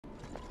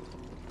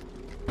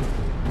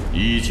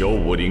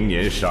1950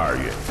年12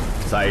月，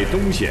在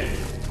东线，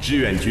志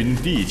愿军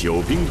第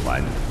9兵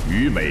团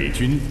与美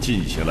军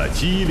进行了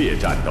激烈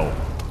战斗。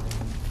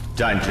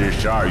战至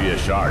12月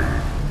12日，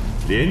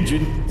联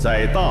军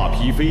在大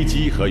批飞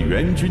机和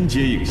援军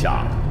接应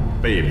下，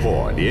被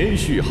迫连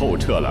续后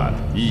撤了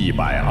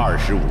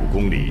125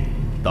公里，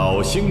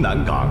到兴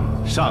南港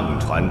上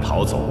船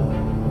逃走。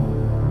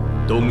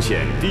东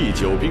线第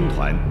9兵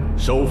团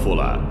收复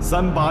了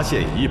38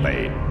线以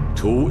北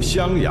除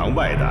襄阳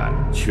外的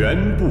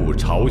全部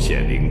朝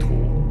鲜领土。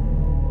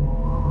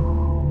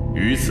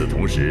与此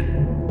同时，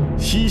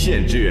西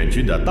线志愿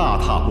军的大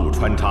踏步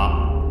穿插，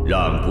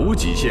让补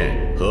给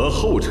线和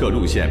后撤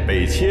路线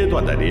被切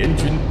断的联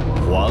军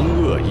狂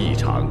恶异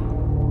常。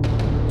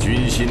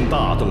军心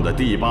大动的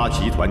第8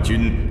集团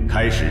军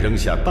开始扔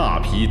下大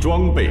批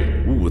装备、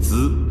物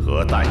资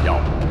和弹药，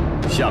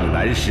向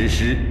南实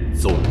施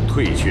总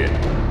退却。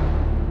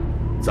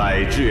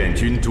在志愿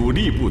军主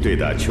力部队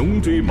的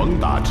穷追猛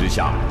打之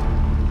下，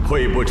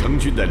溃不成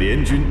军的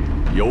联军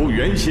由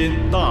原先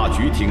大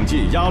举挺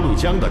进鸭绿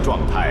江的状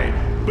态，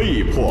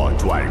被迫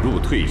转入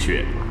退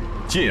却，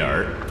进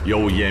而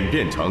又演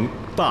变成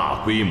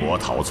大规模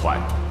逃窜，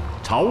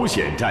朝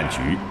鲜战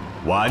局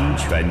完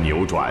全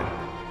扭转。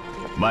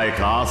麦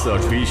克阿瑟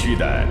吹嘘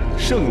的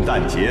圣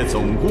诞节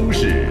总攻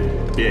势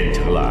变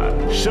成了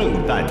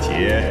圣诞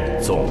节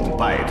总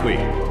败退。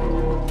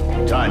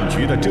战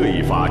局的这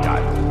一发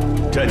展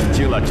震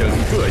惊了整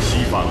个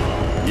西方，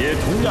也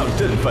同样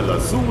振奋了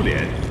苏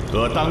联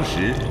和当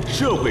时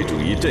社会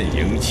主义阵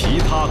营其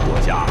他国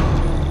家。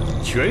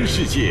全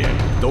世界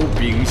都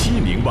屏息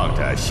凝望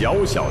着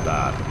小小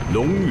的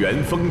龙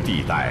源峰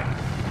地带，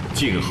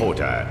静候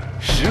着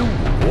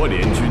15国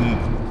联军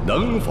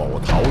能否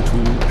逃出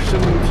升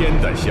天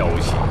的消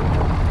息。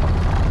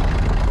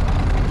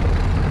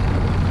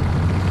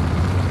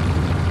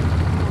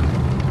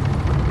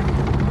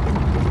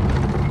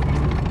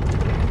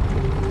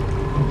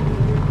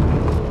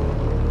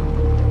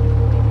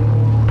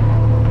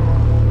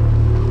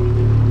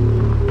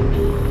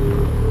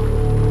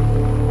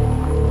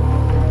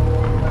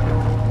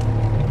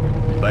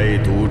被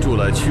堵住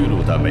了去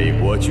路的美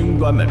国军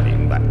官们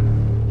明白，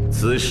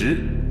此时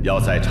要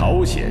在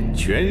朝鲜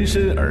全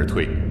身而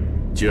退，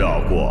就要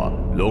过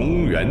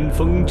龙源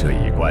峰这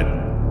一关。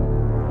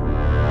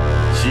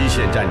西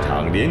线战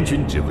场联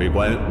军指挥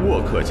官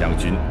沃克将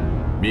军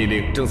命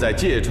令正在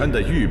芥川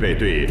的预备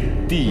队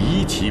第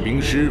1骑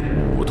兵师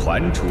5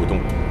团出动，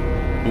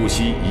不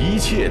惜一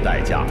切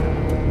代价，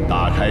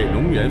打开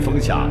龙源峰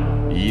下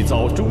已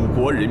遭中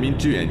国人民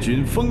志愿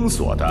军封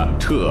锁的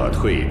撤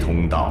退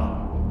通道。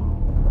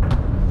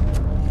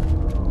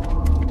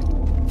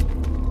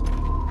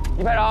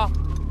一排长，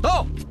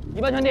到！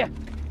一班全体，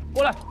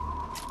过来。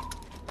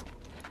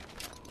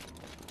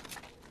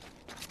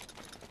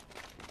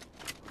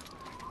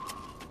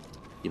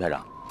一排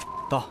长，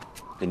到。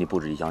给你布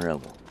置一项任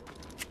务，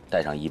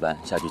带上一班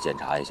下去检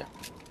查一下，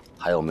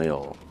还有没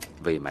有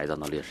未埋葬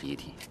的烈士遗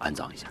体安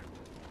葬一下。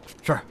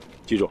是，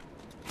记住，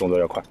动作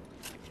要快。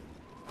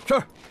是，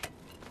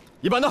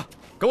一班的，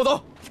跟我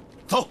走。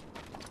走。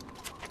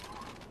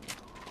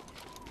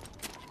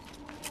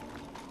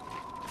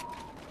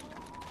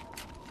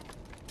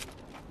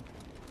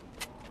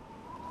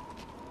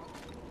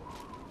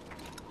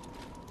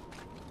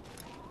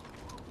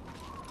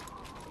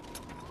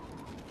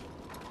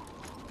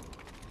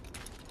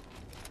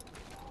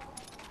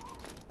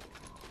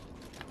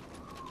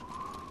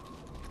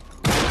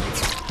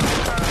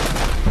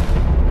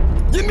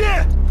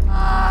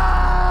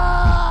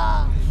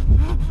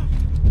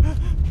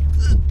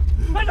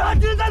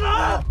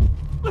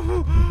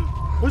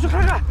我去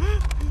看看，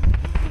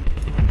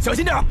小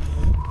心点儿！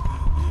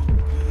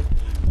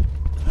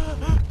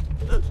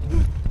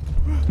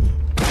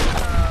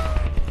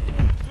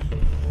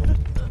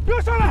不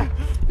要上来！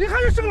你看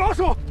这是个老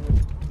鼠！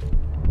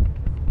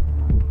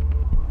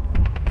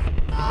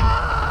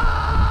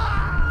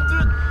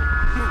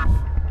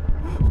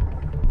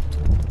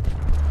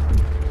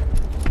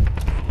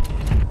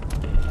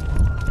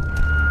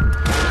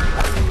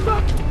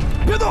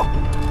别动！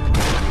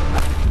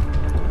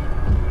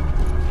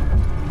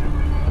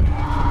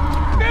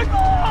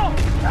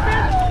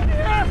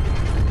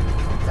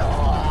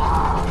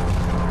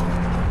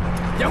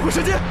掩护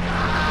时间！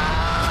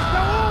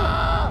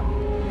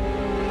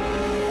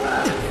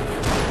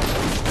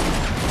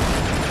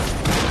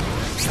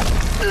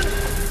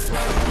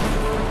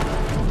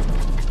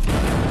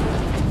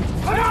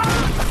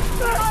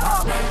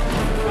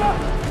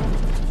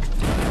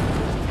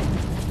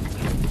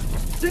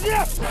姐姐！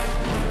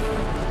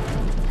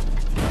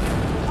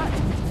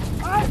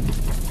哎，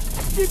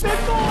你别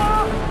动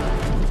啊！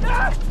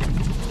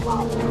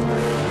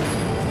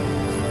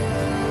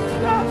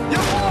掩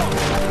护！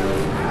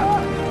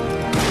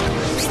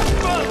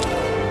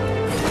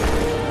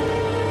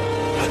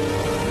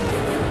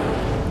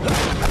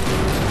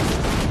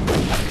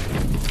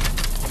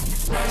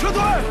撤退！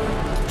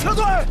撤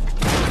退！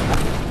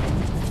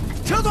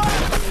撤退！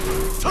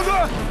撤退！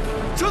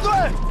撤退！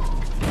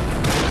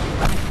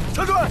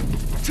撤退！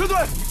撤退！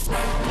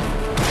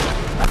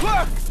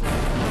快！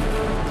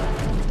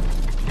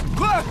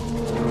快！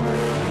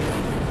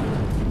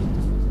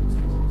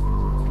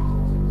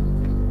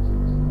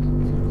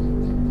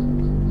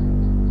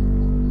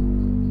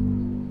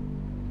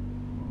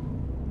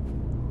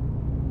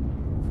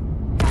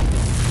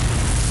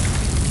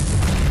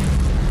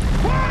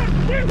快！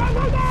进场报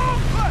道！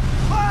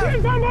快！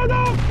进场报道！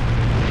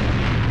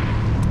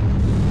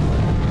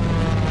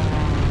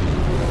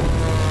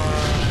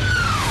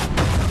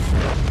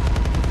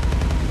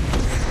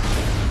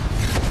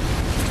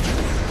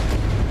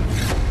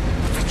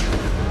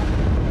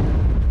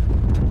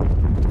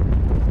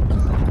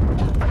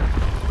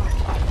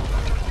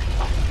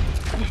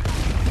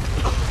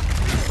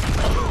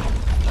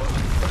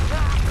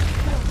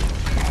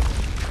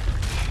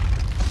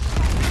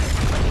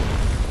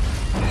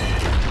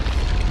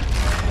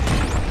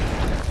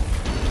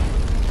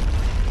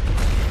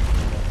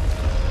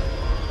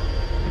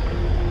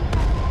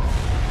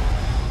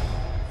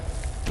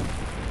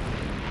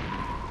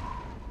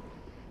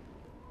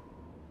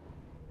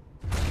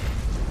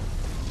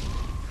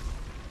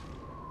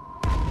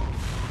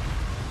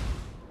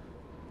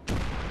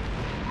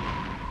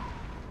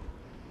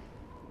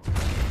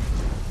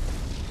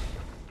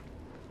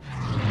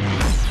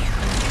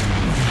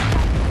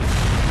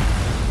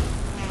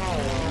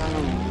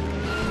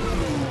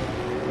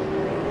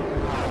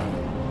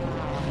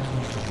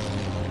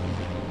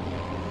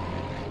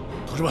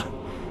 同志们，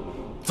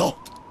走，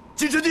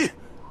进阵地，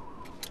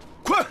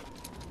快！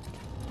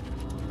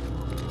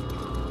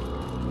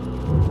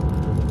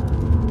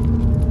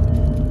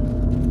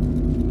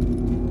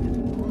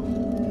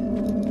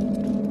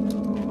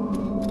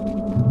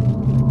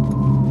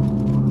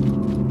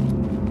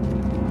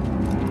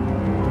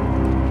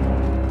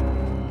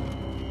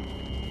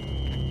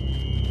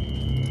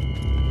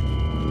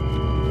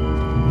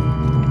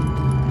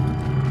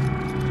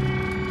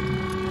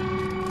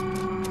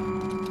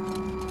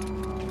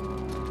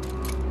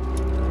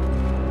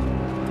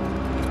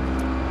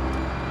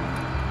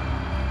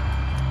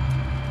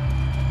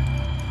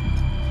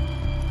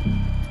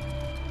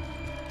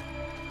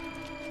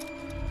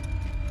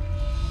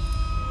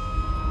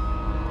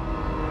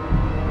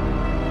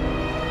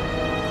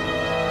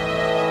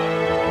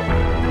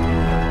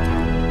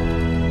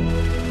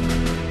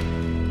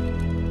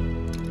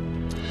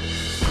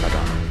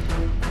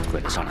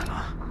上来了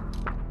啊！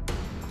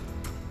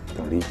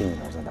等离近一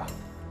点再打。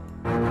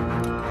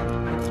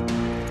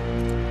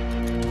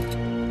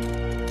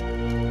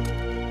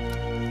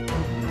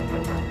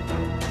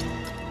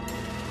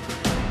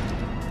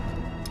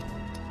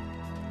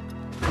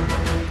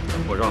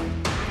我说，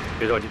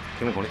别着急，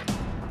听命口令。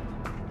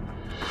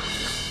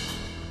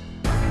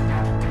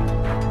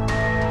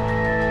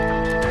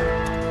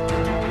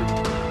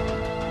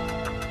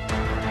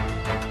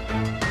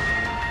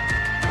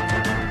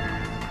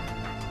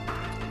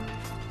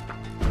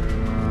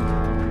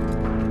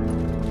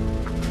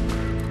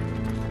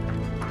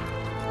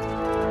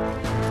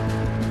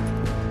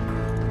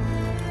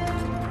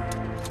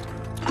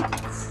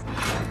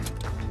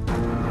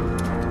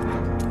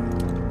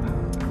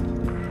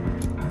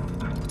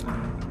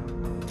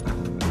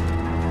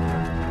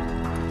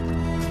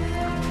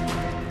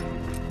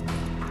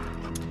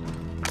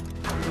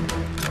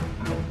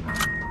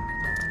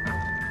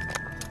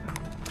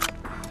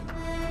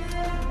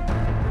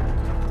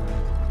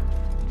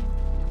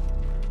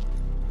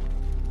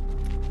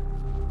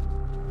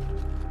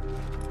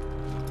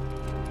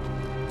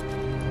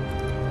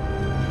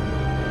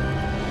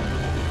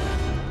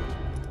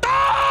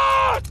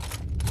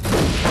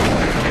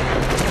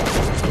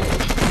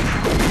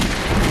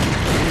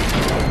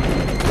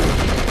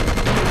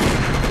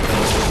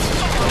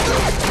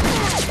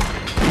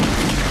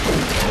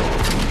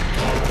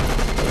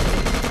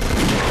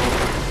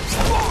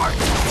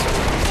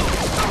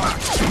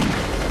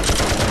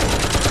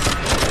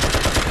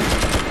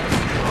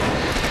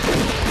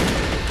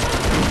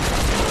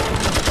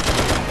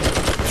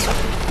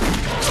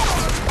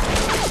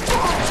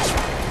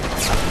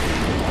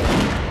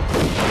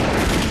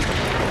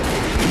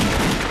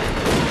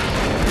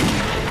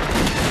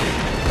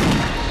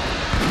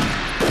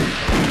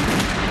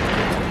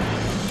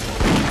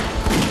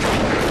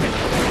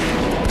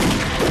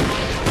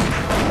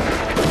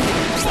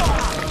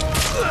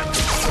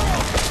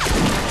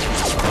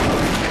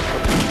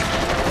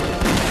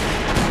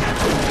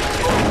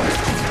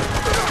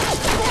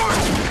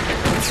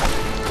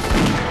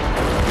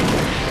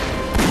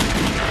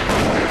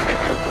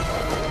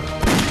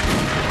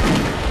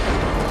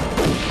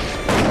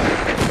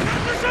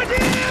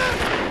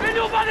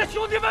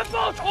 兄弟们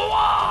报仇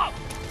啊！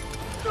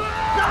给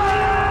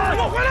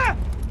我回来！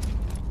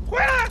回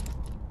来！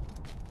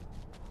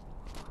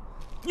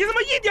你怎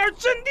么一点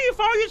阵地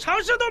防御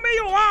常识都没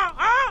有啊？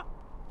啊！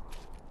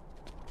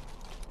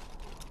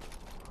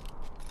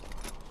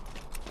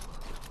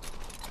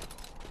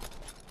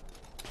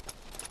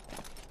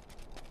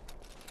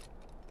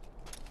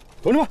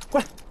同志们，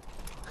快！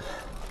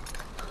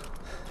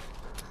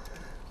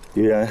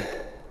敌人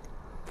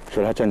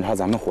是来侦察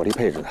咱们火力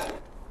配置的，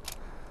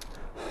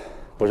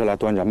不是来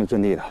端咱们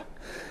阵地的。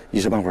一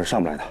时半会儿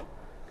上不来的。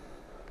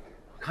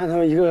看他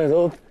们一个个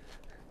都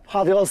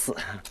怕得要死。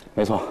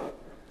没错，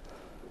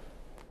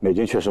美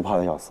军确实怕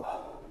得要死。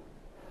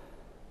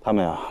他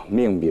们啊，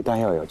命比弹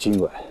药要精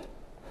准。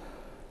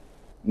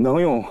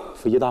能用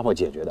飞机大炮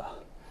解决的，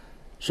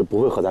是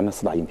不会和咱们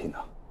死打硬拼的。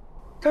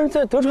但是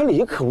在德川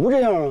里可不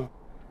这样啊。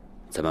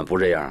怎么不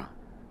这样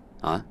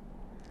啊？啊？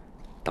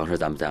当时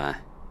咱们在岸，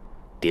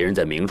敌人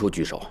在明处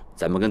据守，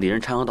咱们跟敌人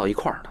掺和到一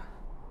块儿了。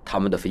他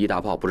们的飞机大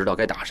炮不知道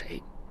该打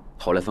谁，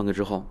后来分开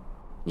之后，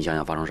你想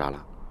想发生啥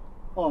了？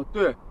哦，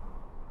对，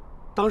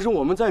当时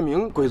我们在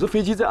明，鬼子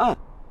飞机在岸，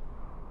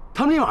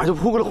他们立马就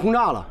扑过来轰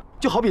炸了，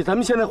就好比咱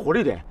们现在火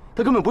力点，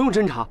他根本不用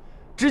侦察，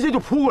直接就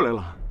扑过来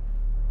了。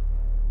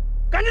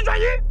赶紧转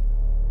移，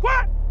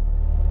快！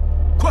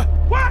快！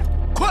快！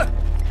快！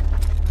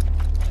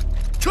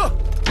撤！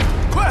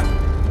快！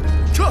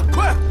撤！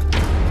快！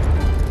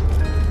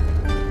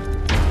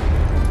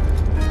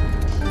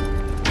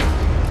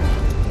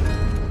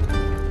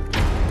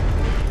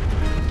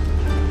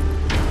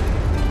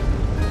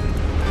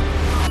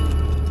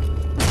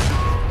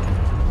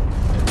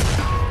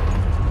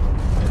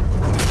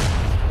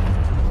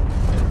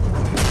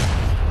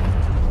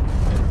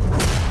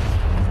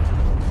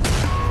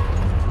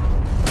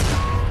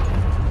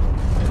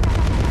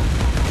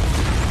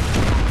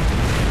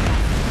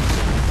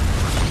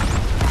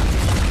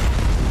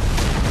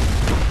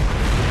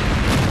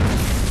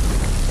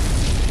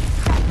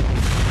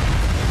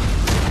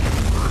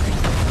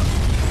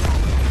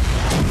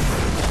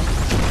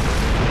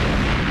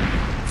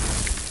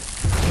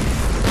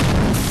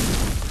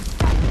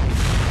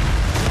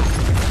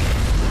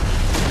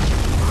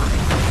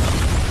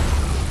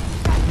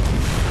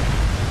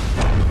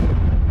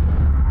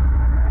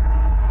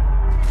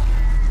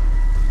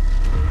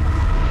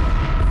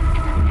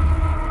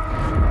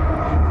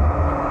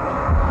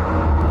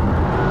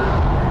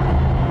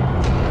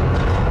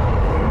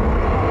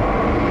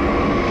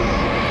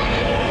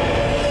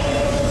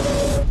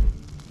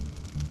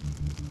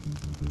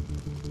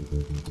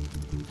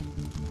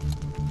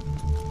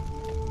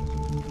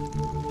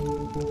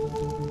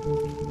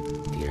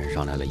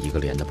上来了1个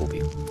连的步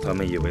兵，他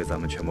们以为咱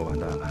们全部完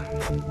蛋了，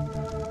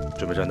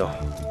准备战斗。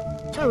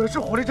这回是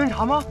火力侦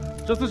察吗？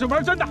这次是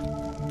玩真的。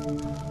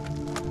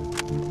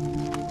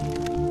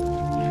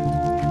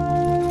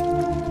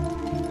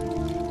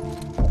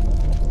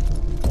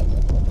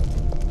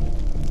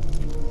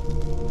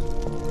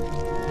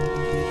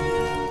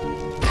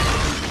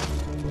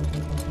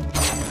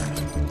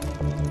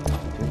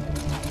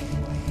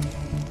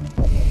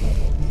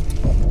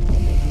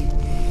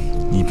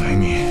100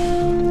米。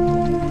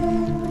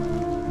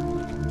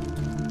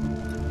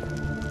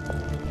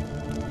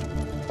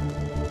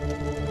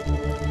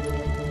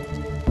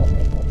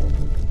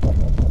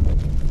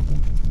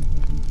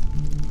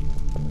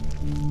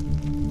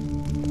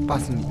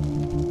80米。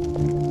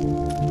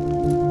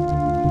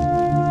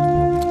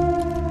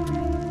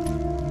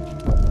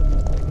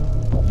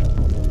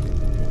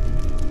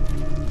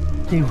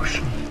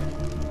60米。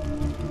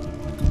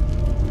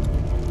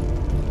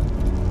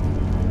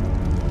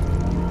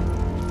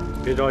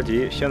别着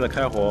急，现在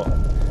开火，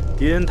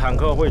敌人坦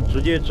克会直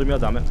接直瞄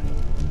咱们。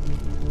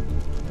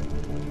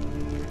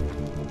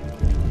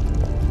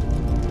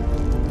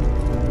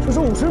这是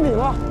50米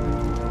了。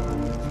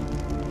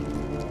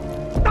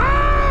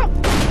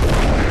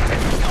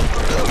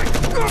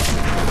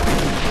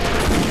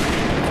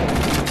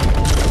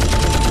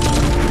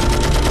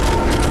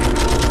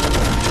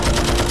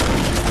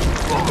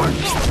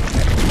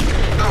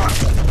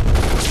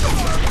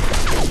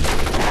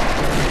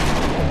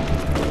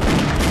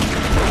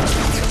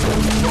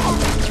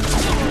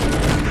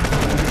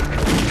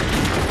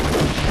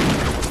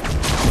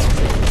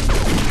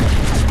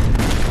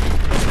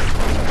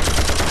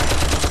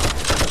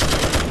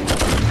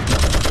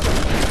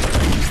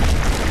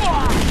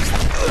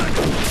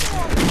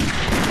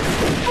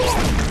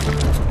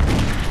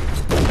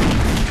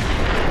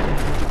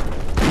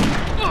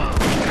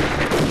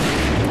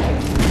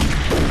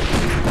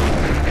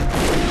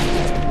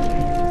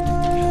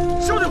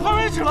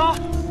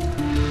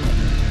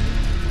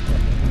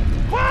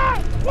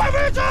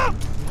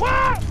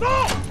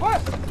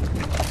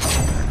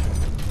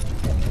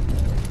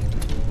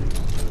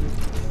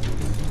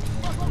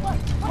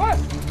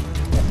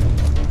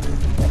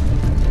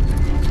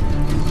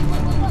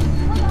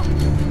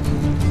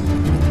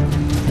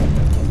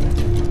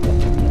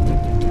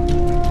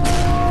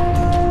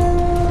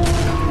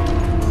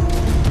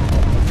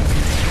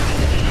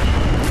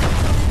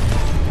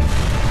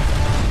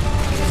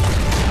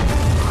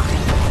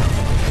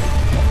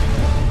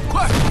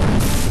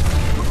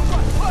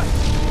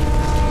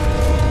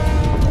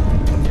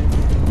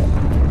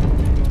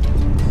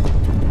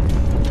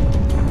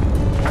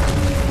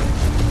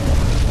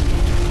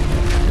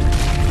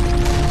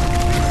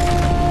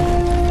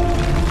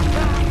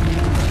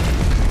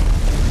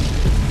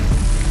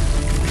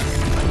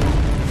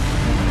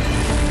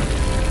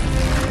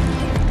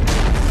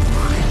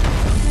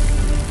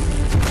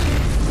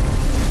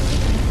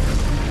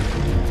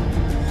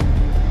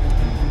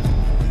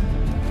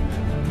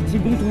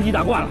进攻突击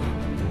打惯了，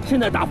现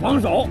在打防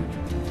守，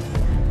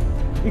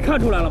你看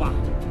出来了吧？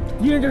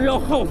敌人这是要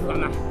耗死咱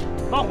们。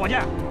老伙计，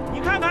你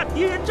看看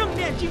敌人正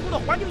面进攻的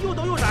环境又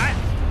陡又窄，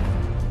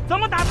怎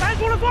么打咱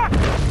说了算？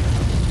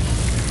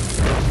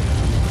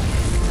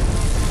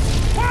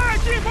快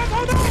进攻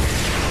跑动！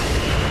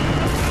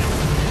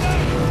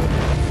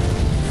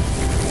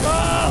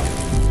啊！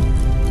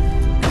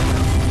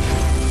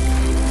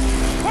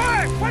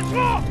快撤！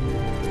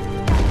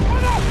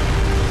快走！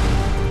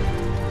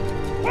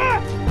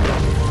快！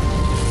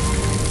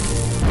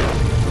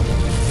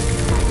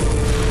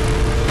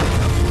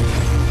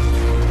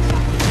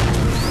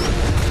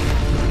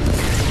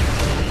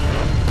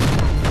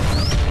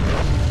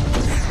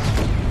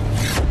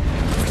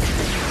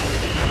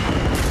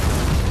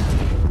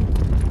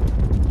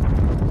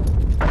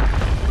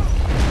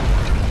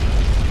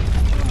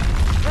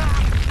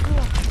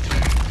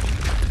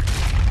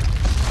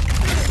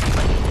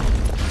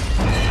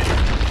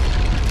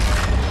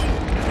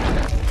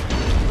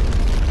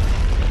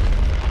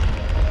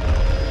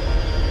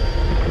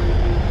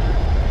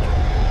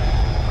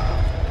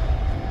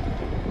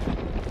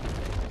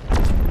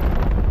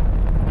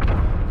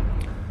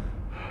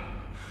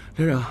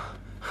连长，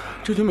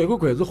这群美国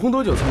鬼子轰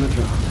多久才能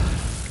停？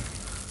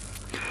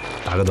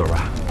打个盹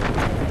吧。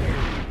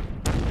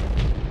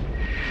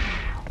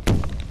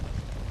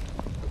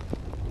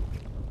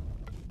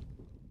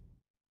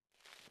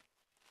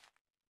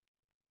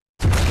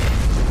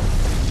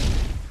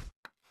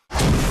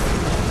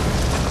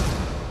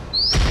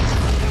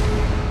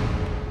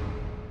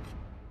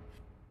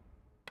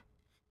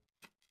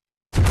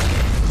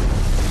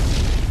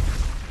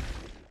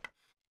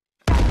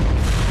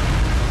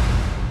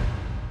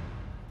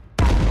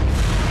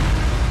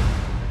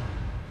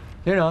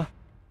连长，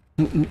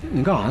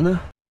你干啥呢？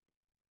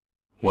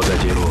我在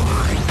记录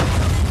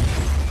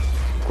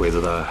鬼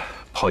子的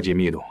炮击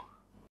密度。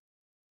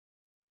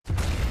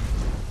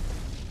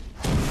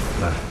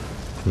来，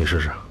你试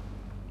试。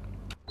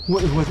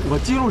我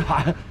记录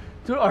啥呀？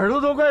这耳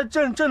朵都快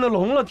震得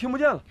聋了，听不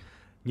见了。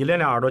你练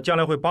练耳朵，将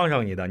来会帮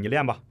上你的。你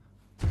练吧。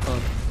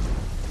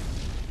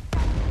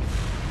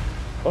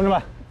同志们，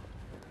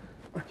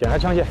检查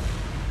枪械，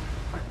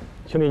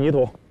清理泥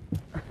土，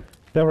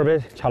待会儿别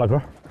卡了壳。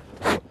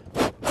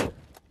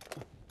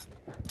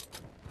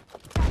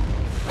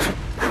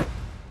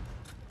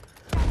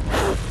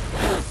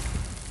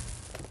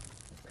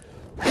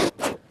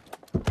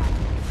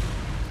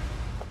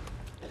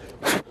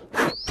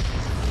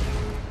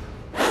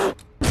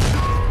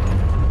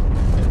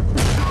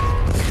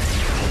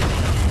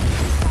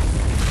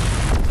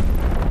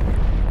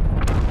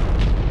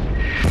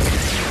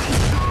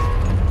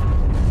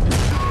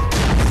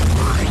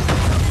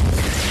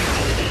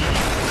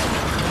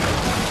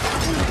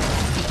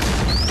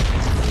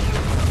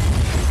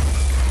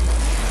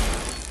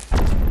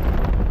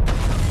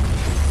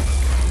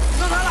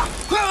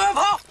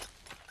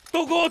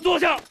坐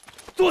下，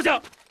坐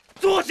下，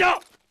坐下！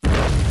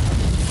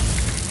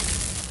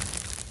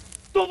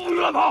都不许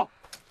乱跑，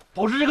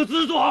保持这个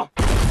姿势坐好。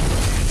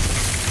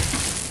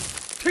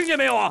听见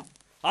没有啊？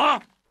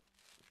啊！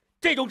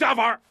这种扎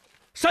法，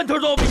山头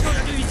都比正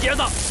人就一截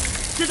子。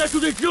现在出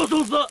队只有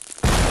送死，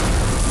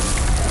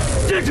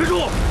坚持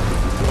住！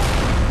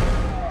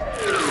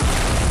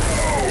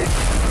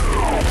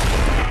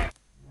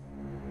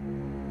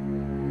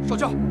少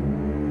校，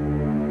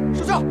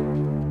少校，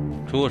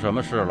出什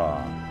么事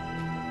了？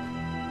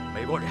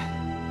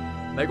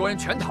美国人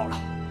全逃了，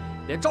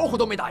连招呼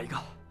都没打一个。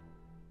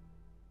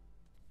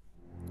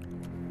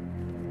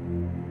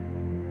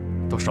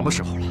都什么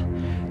时候了，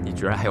你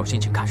居然还有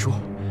心情看书？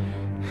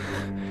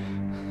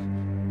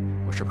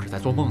我是不是在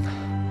做梦呢？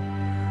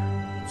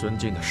尊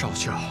敬的少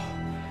校，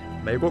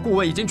美国顾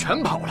问已经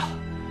全跑了，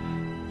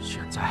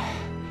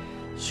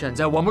现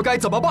在我们该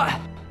怎么办？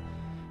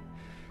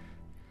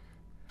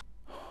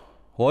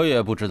我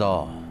也不知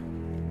道。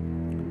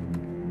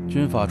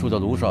军法处的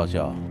卢少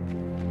校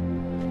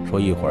说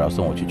一会儿要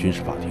送我去军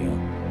事法庭，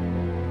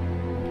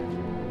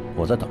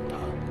我在等他。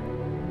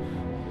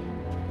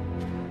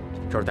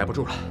这儿待不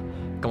住了，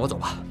跟我走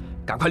吧，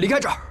赶快离开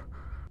这儿。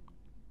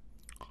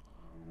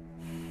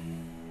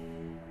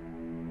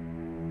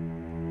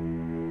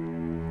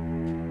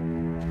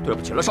对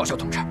不起了，少校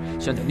同志，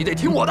现在你得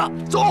听我的，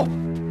走。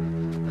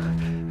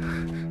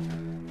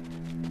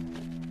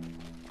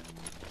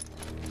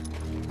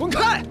滚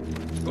开！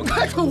滚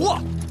开，蠢货！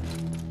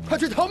快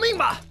去逃命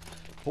吧，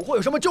不会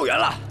有什么救援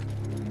了。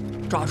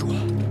抓住，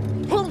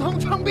通通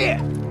枪毙！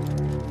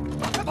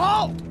快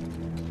跑！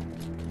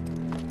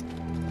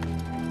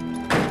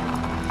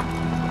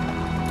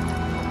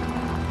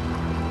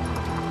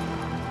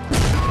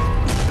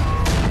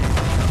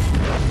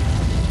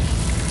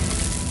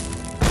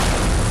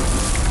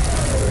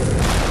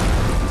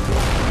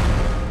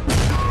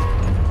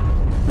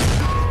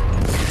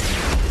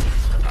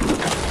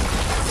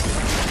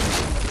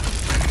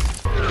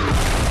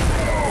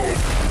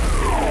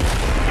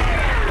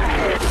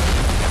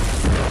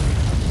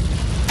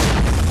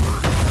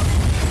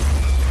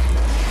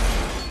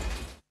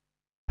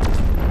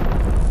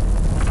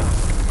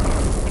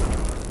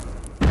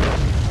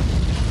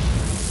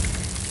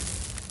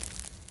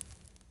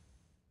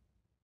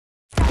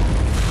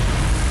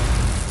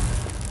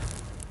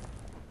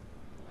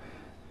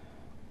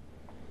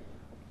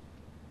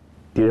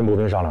敌人步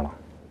兵上来了，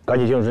赶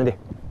紧进入阵地。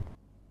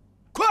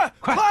快！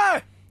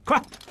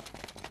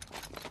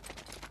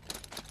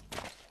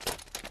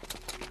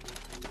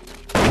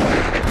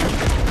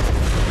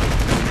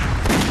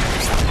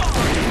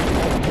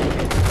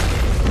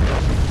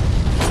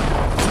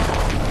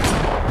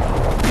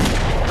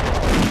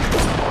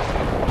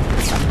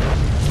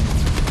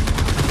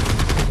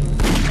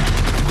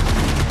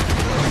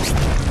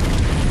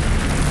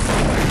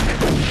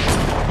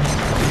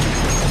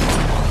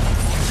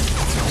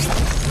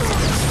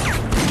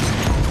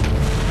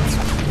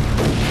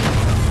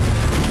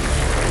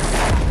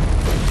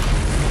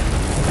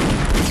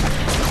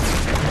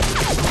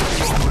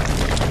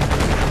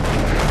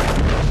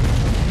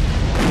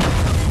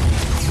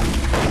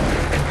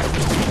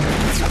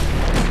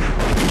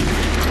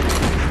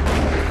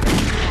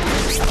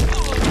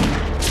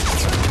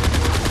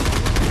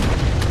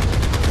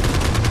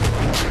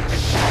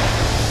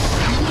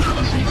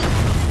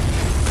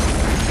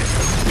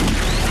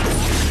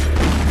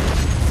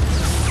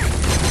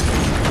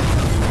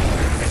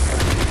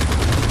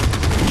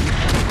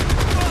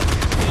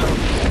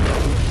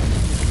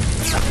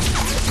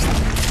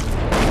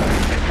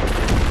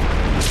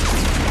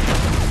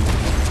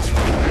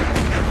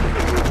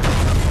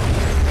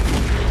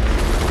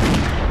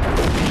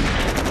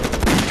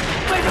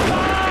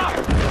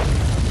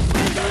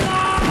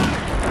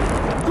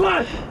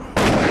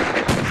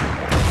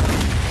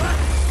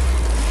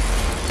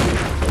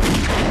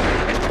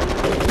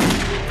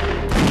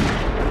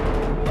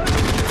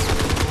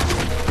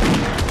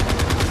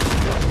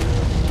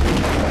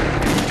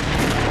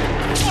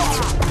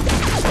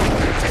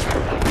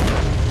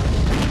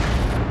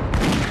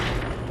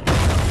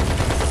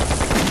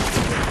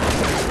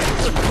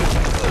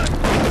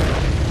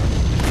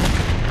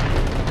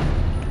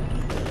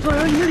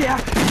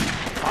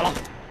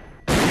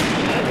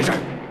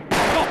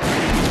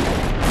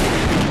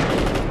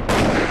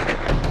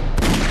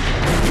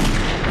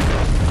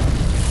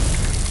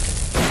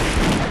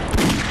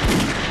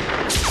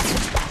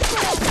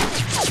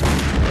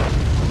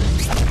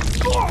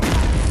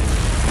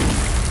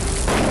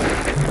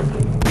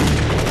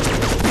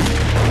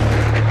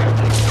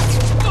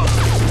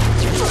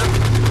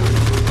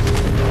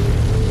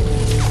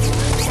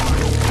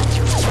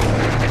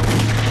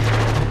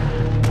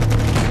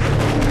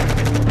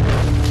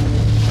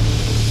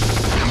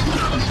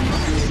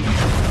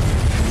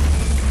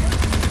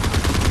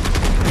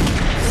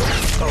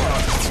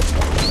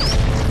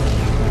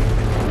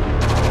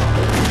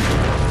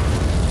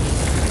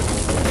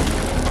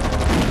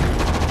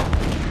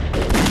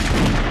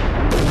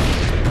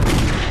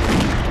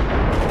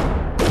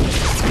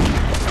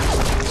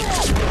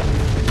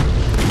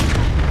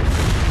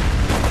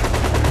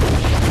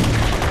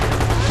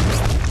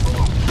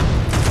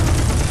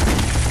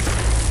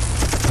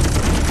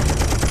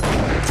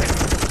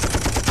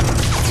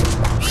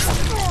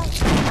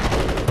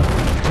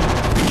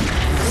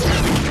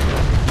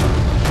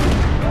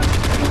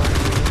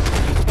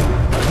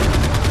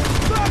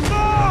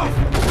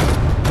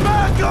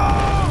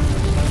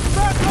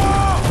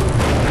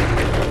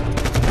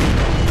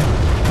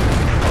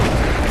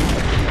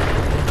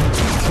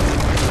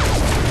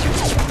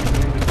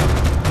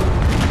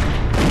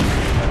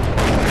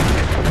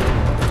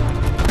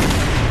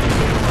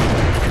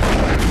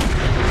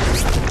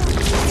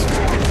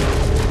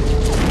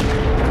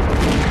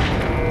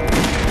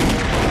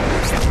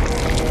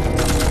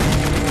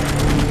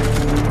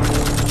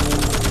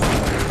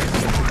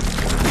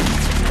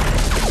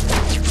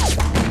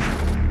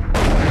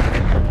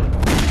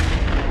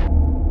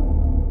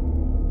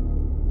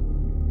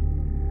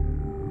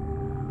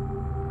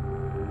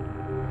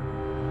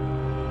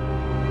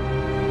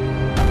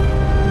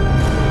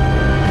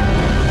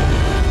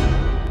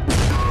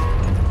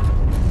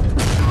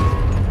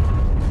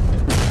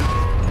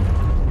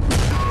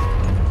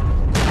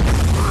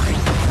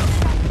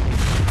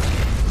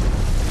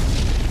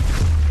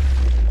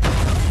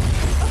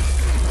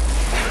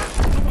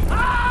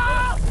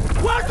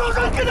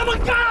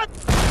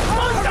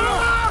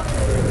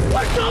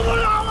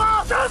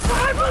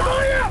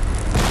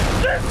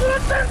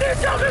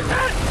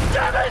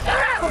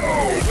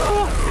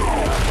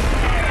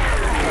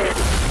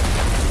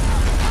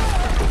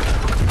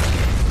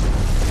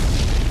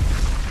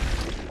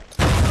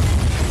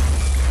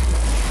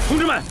同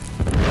志们，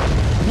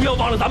不要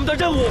忘了咱们的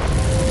任务，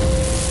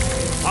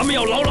咱们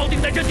要牢牢定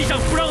在阵地上，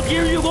不让敌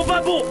人越过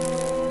半步，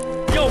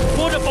要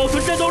活着保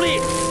存战斗力，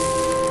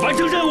完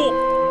成任务，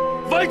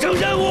完成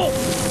任务。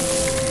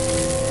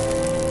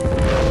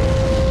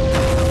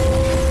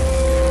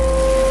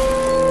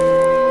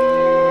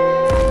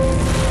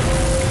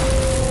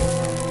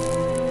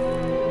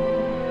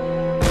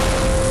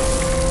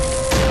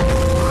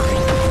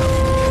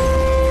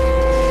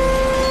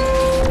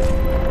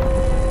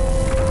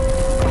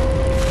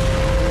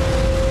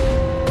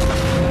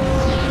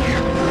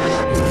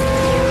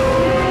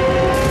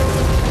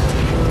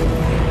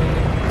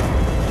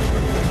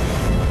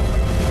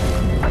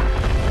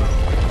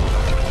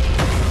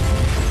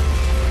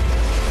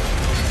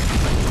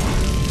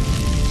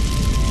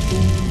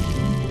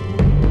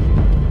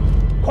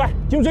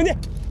住阵地。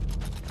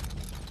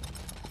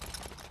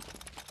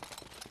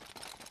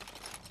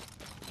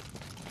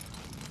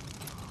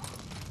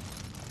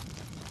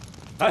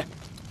来，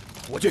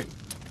我去，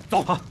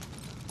走。好。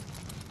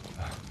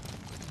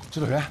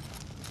指导员，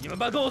你们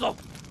班跟我走。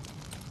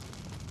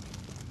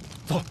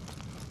走。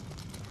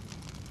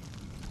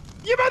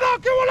一班的，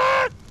给我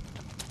来！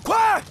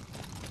快！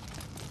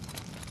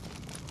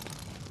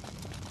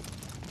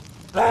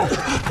来！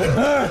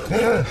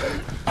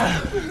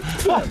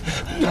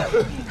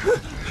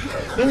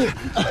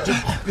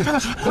别看他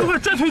出来，快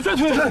拽腿，拽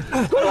腿，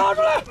快拉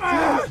出来！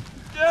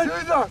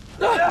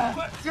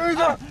轻一点，轻一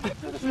点，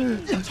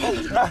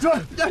转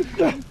，1、2、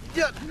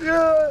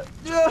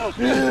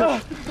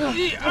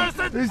3，1、2、3，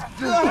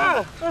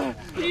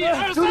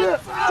兄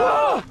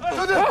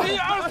弟，1、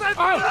2、3，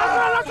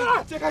拉出来，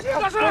解开，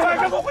拉出来，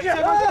让我回去，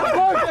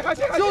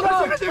救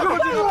他，救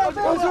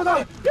他，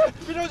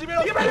别着急，别着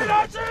急，100人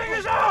支援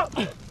医生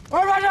，2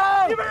班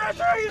长，100人支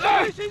援医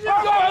生，新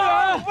疆救援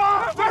，2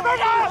班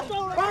长，2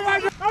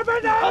班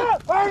长，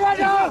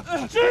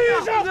支援医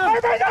生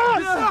，2班长。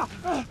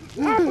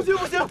不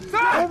行，再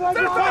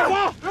快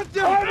跑！2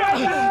班长，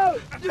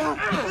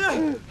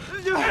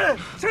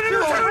前面2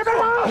班长。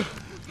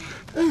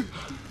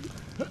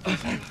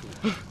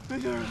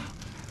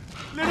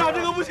连长，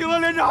这个不行了，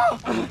连长，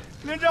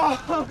连长，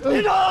进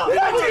去了，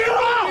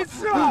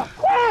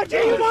快进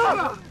去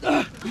吧！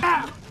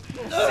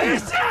谢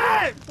谢。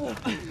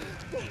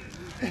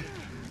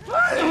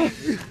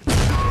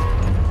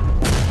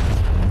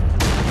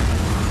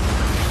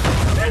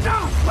连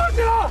长，放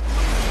弃了！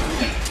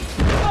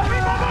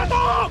别放动！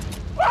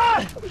快！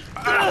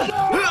快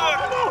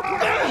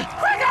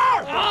点！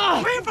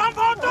没法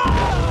跑动！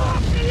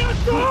别要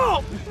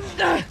动！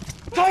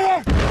超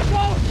人，走！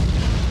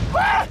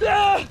快！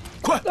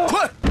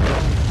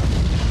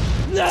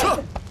撤！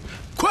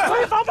快！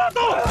没法跑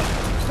动！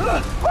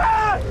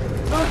快！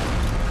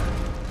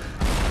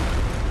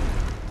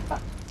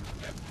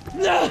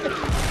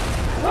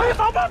没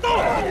法跑动！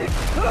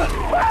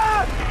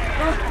快！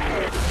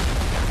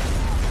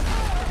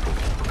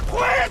回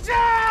去！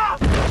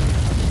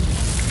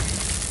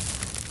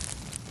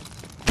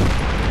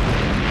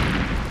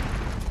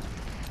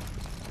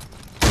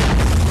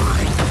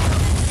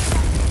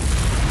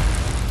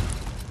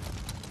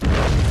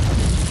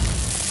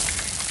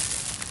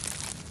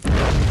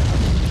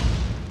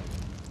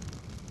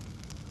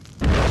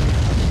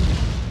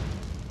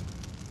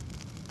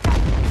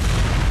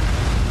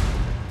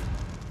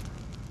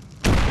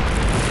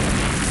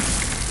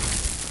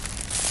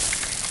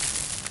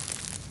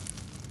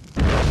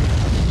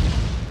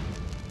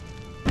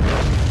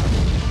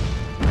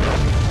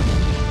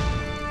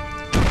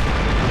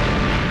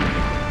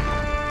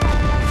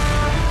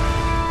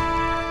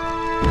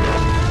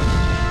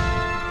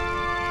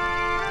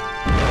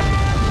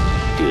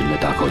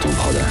大口径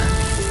炮弹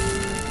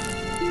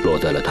落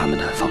在了他们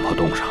的防炮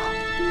洞上，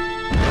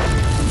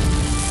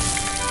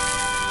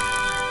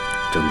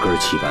整个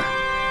旗杆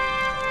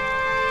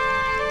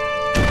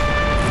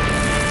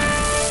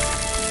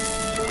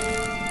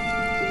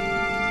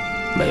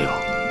没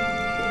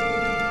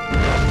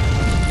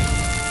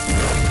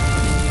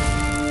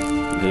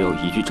有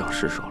一具长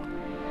尸首了，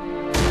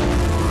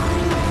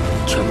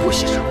全部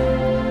牺牲。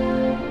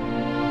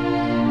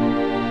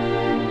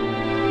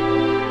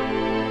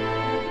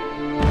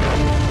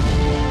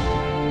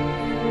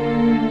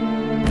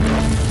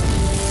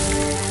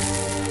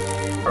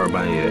2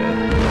班也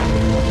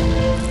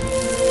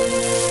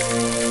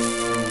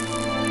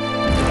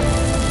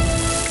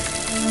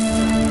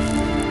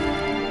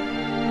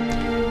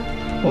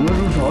我们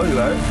入朝以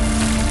来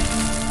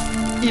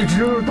一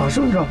直打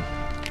胜仗，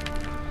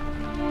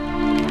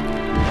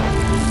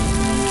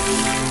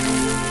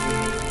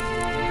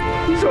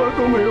啥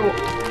都没有，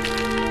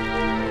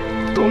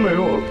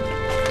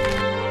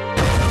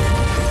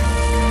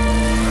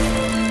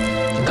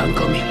干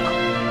革命嘛，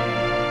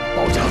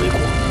保家卫国，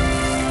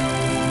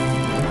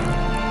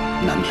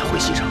难免会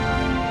牺牲。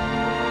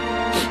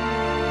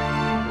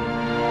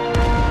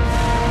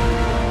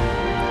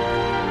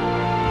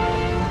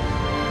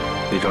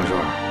李正顺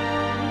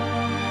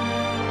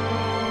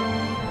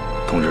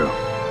同志，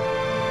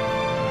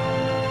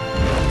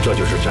这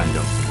就是战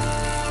争。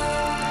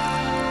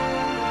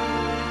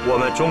我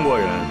们中国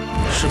人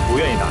是不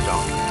愿意打仗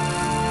的，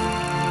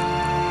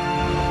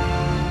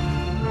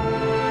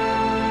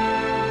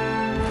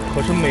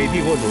可是美帝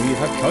国主义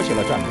它挑起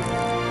了战争，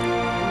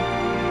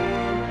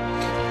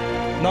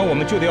那我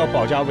们就得要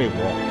保家卫国，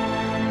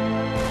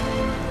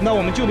那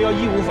我们就得要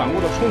义无反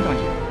顾地冲上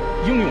去，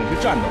英勇去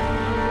战斗，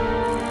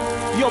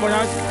要不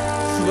然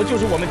死的就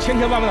是我们千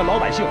千万万的老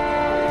百姓。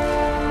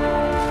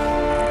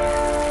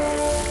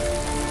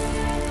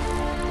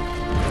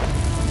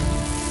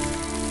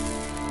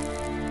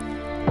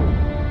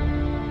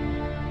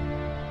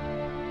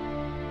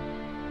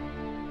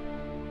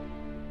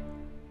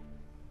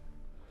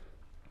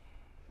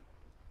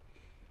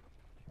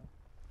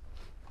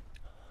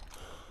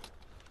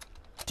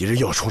敌人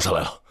又要冲上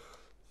来了。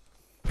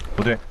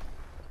不对，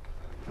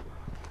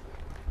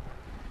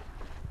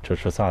这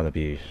次杀的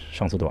比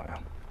上次短啊。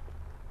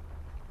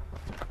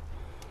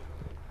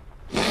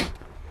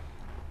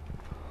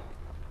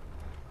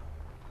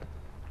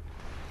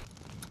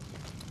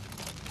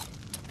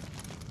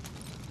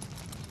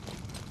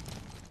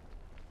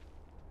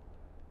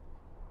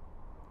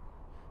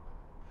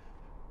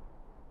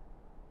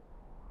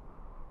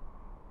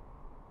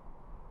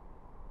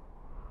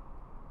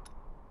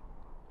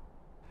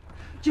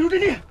进入阵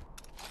地。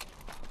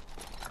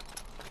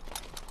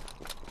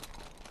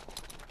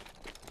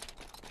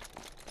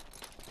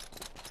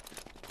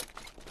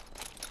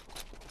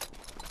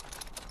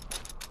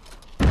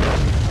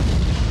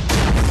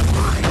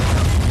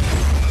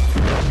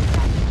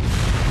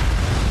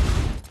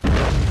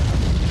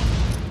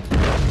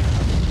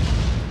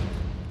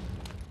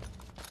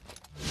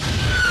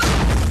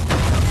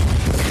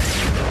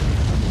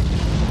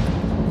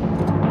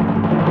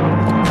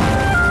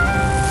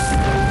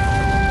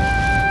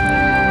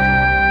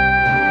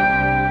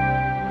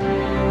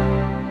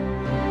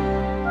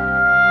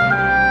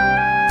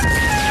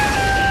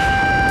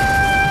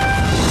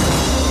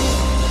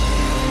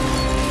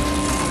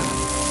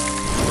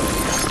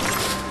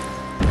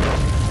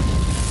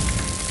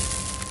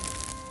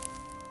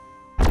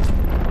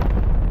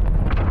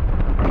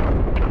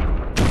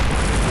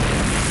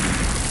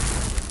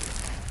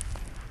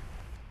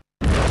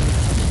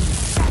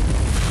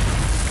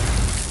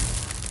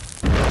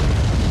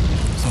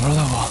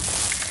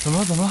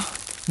怎么了？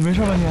你没事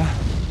吧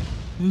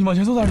你？你往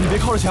前坐点，你别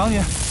靠着墙，你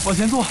往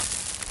前坐。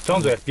张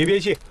嘴，别憋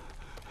气。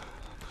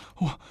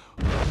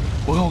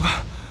我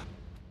看，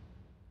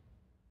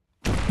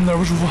你哪儿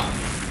不舒服？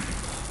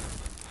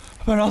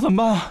班长怎么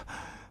办啊？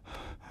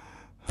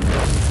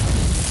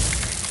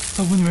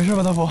大福，你没事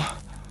吧？大福，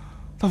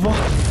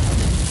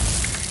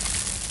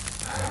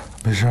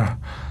没事。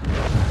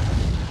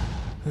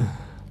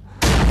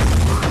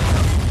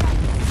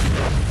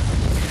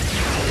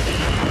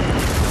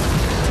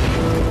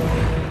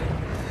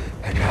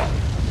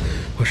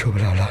我受不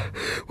了了，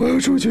我要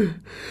出去，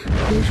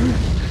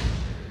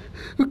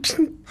我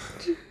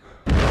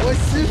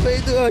心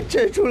扉都要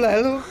震出来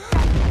了。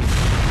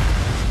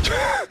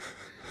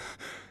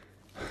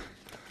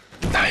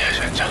大爷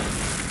先生，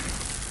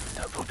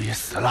他不必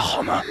死了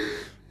好吗？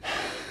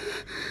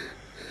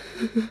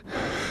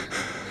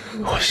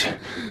呼吸，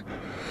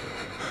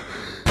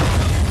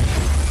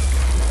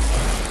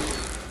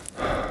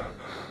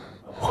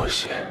呼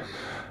吸。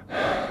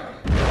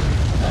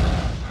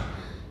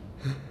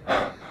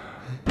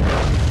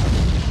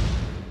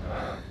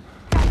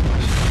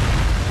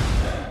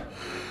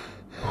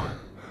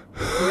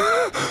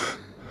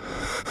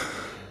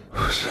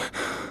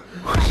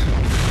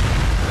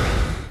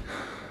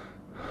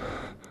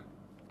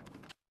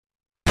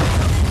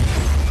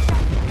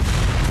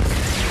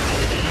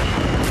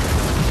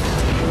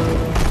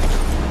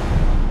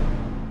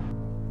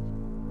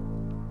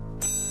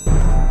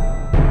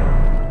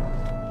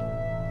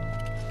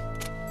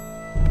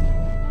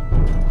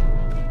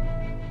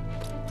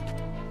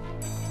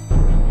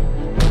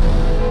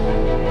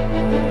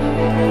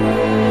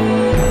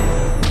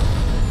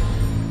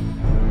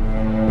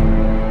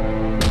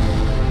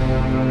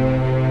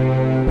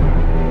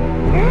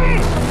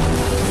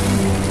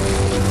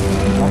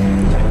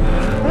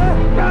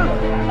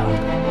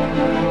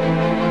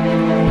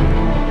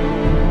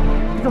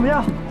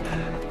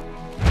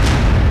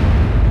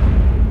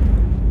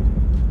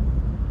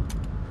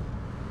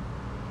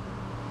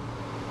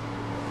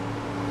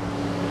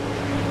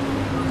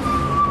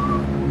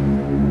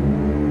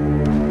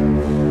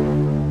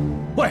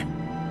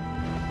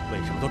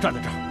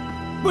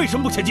为什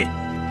么不前进？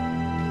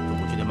中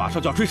国军队马上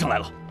就要追上来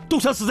了，都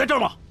想死在这儿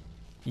吗？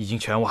已经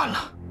全完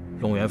了。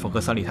龙源峰和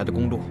三里台的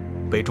公路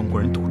被中国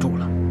人堵住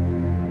了，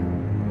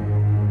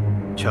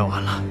全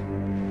完了。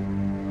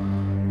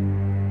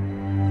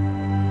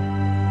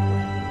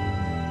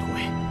突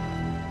围，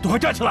都快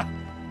站起来！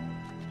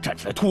站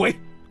起来，突围，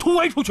突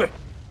围出去！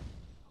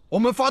我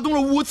们发动了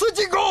5次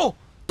进攻，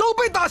都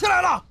被打下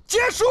来了，结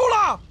束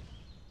了。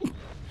你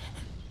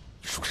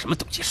说什么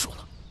都结束了？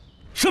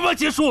什么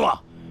结束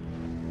了？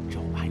只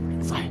要我们还有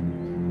人在，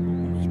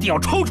我们一定要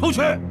冲出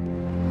去！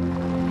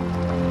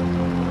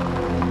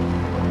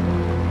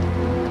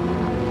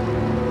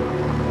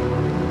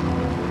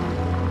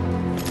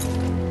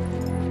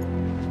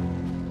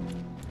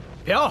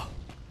表，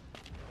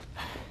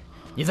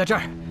你在这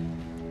儿。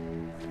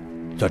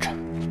教职，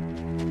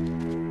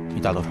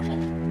你大多少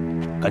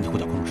人？赶紧呼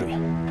叫空中支援，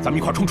咱们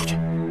一块冲出去！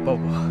报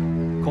告，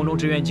空中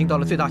支援已经到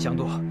了最大强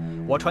度，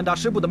我传达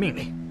师部的命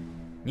令，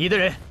你的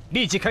人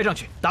立即开上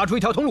去，打出一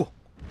条通路。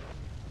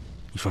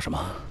你说什么？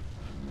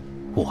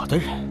我的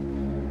人？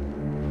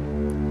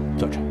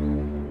教职，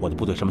我的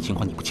部队什么情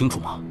况你不清楚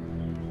吗？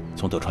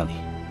从德川里，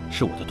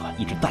是我的团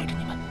一直带着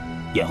你们，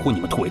掩护你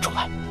们突围出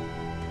来。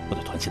我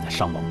的团现在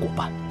伤亡过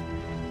半，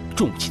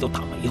重武器都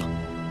打没了，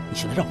你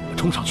现在让我们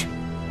冲上去，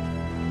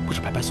不是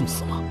白白送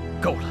死吗？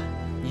够了，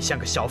你像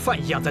个小贩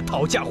一样在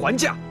讨价还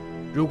价。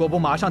如果不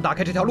马上打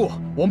开这条路，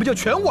我们就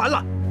全完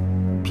了。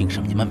凭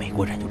什么你们美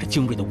国人有着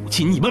精锐的武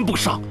器，你们不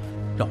上，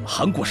让我们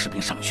韩国士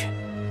兵上去？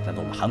难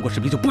道我们韩国士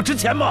兵就不值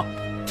钱吗？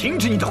停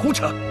止你的胡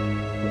扯！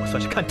我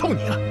算是看透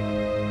你了。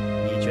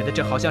你觉得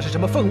这好像是什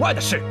么分外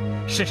的事？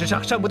事实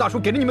上，山姆大叔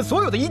给了你们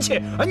所有的一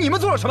切，而你们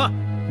做了什么？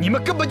你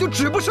们根本就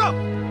指不上。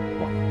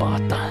王八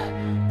蛋！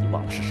你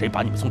忘了是谁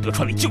把你们从德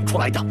川里救出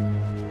来的？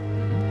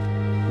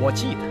我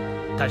记得，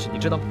但是你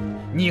知道吗？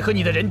你和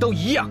你的人都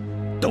一样，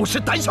都是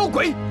胆小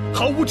鬼，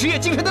毫无职业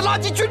精神的垃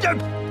圾军人。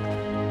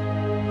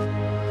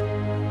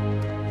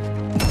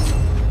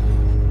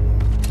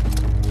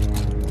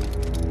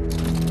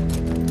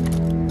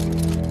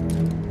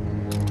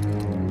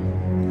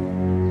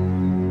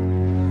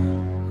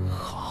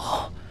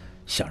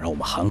想让我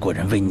们韩国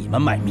人为你们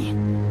卖命，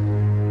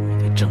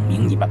你得证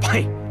明你们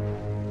配。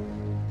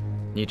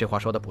你这话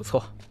说的不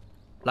错。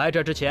来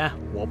这之前，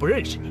我不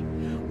认识你，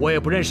我也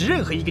不认识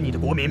任何一个你的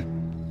国民。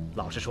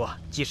老实说，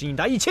即使你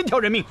拿1000条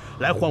人命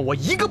来换我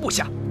1个部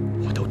下，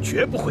我都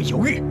绝不会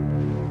犹豫。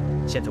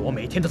现在我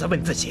每天都在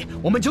问自己，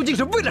我们究竟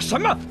是为了什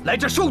么来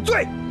这受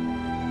罪？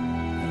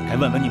你该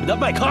问问你们的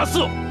麦克阿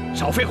瑟。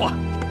少废话！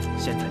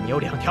现在你有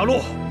2条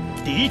路，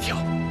第1条，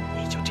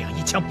你就这样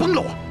一枪崩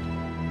了我；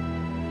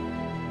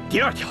第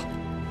2条，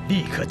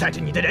立刻带着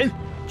你的人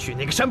去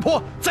那个山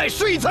坡再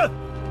试一次。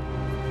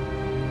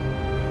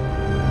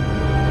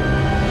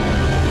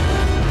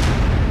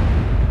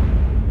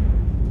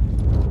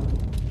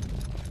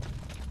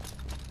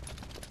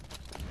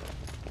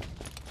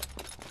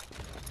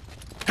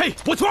Hey,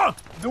 what's wrong?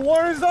 The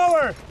war is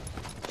over.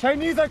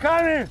 Chinese are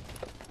coming.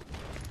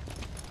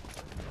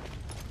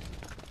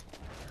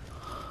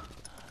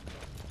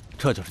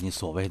 这就是你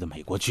所谓的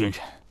美国军人，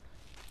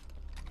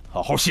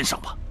好好欣赏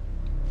吧。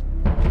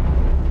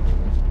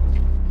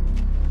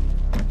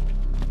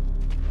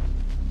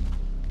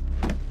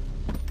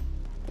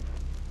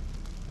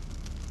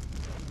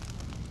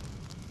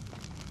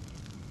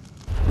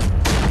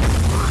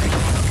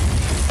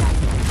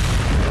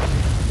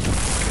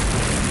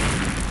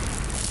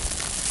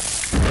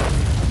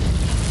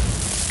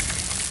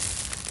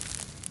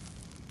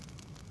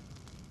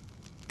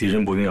敌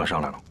人步兵要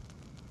上来了，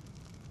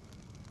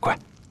快！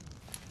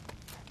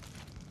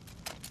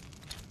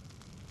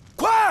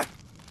快！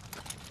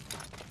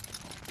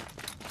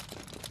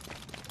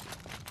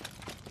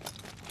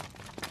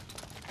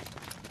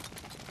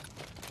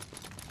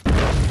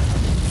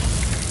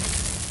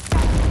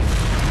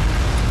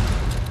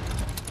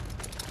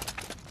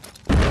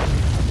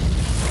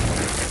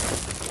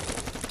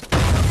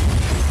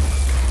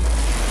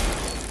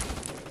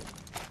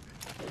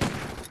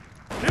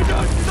连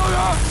长，指导员，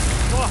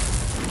说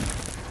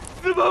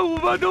，4班、5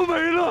班都没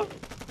了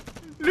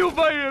，6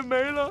班也没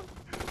了。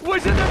我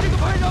现在这个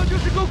排长就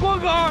是个光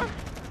杆，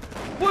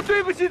我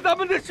对不起咱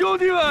们的兄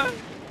弟们。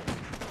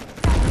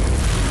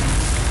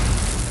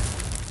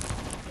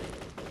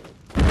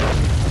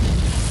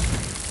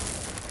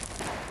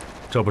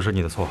这不是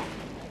你的错，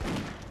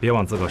别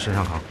往自个身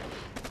上扛。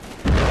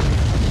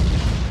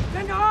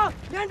连长，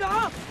连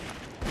长，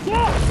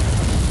说，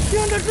敌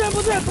人的支援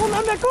部队从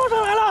南边冲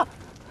上来了。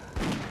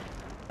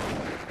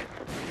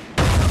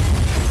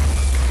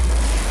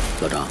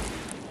所长，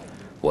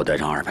我带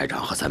上2排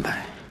长和3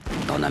排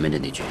到南面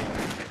阵地去。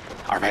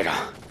2排长、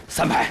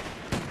3排，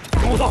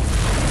跟我走。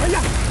哎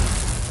呀，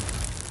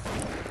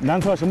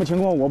南侧什么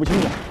情况我不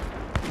清楚，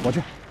我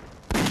去。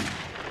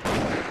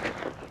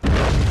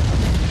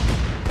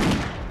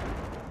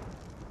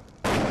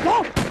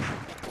走，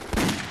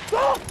走，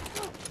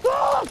走！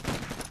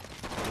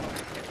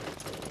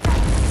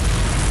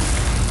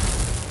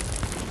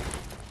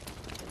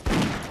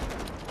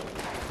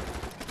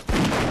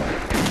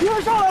敌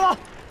人上来了！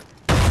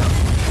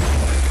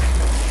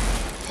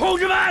同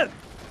志们，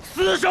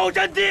死守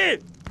阵地！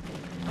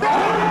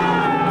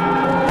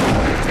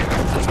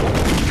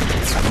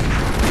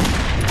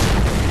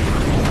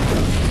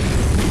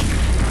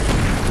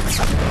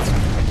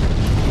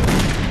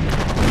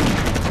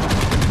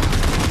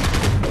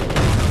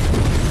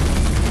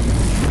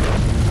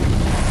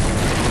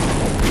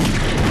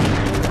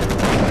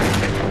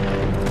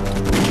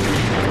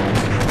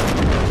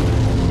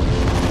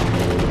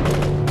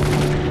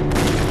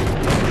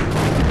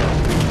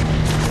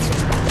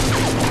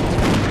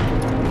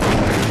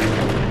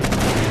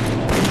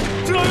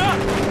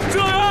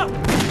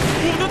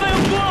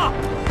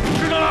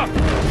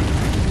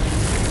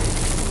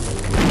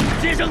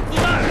节省子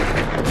弹！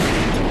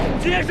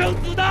节省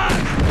子弹！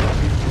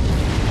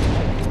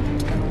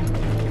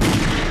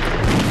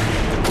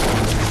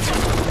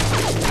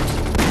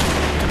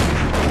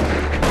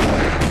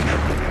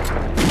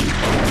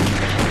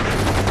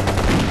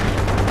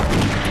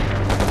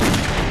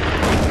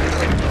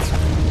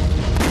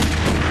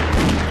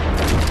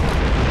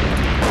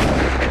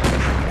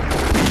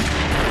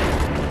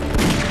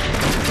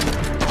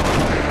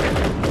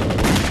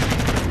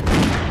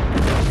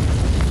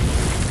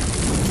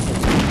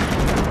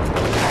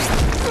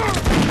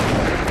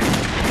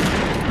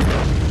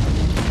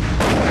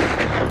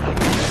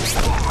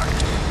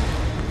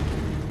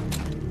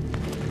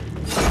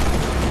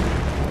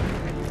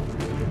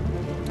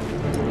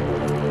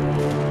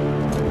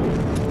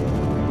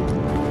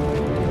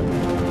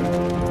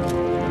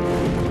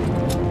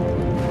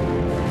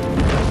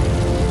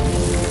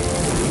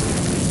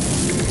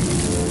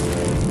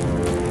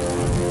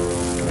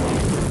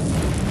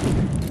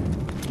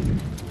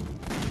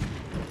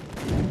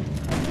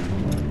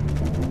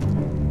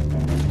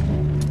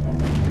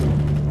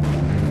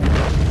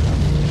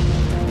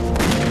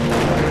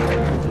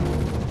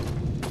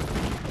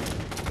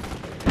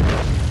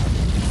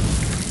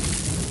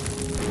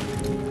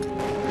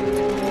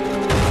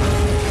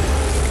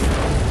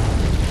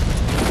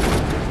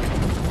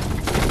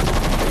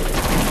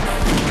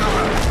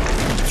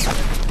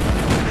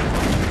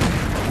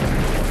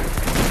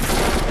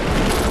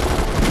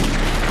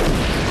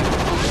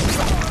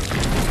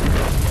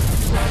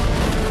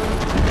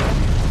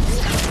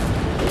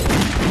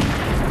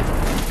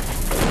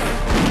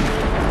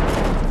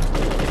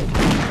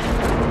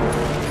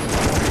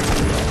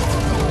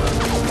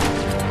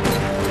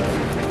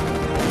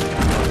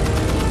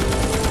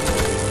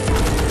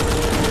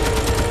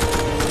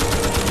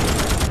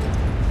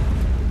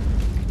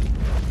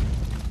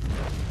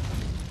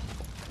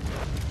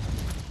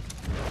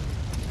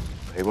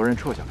人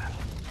撤下来了。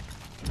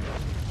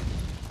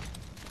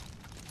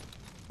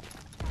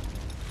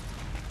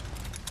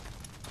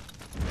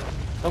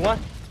长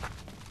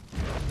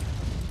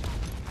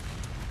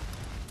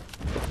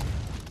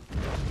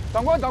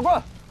官，长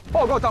官，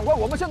报告长官，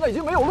我们现在已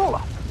经没有路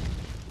了。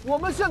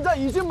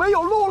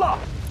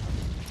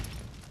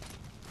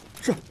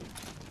是。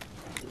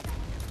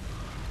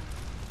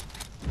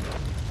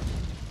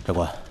长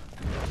官，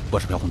我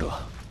是朴洪哲，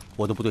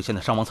我的部队现在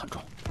伤亡惨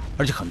重，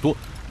而且很多。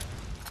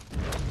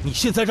你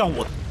现在让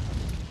我……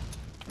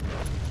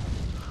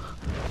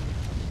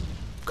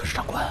可是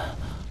长官，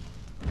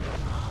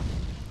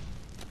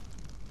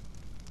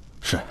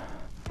是，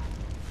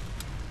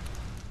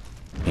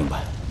明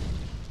白，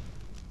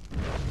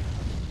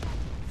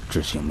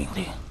执行命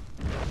令。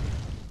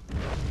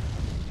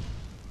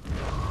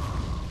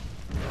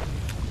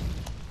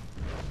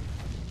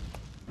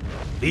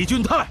李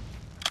俊泰，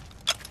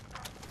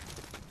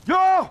有。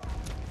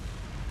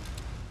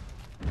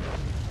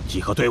集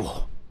合队伍，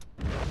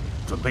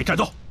准备战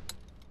斗。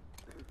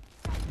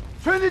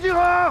全体集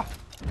合！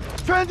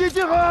全体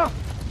集合！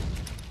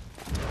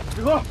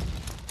集合！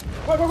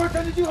快，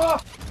全体集合！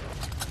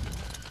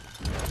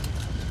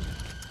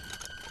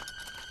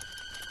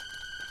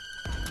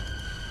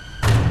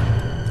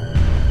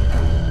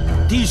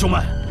弟兄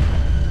们，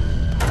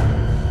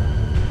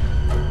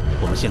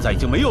我们现在已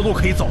经没有路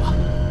可以走了。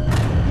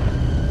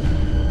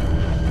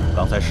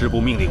刚才师部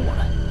命令我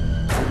们，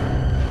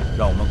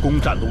让我们攻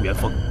占龙源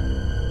峰，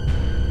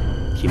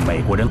替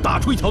美国人打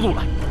出一条路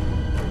来。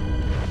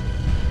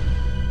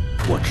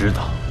我知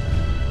道，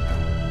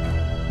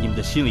你们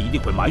的心里一定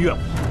会埋怨我，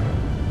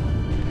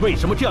为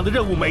什么这样的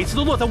任务每次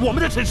都落在我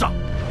们的身上？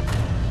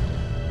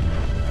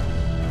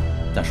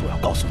但是我要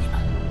告诉你们，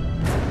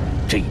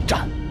这一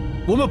战，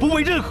我们不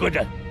为任何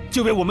人，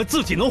就为我们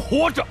自己能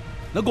活着，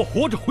能够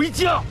活着回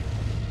家。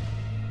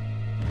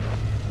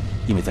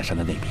因为在山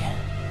的那边，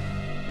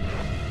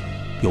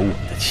有我们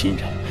的亲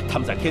人，他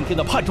们在天天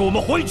的盼着我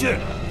们回去，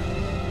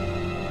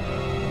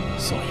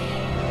所以，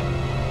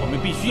我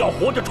们必须要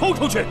活着冲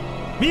出去，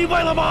明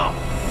白了吗？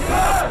明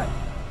白。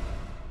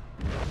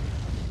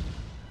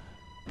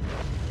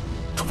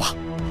出发！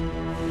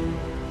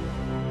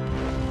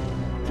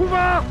出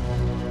发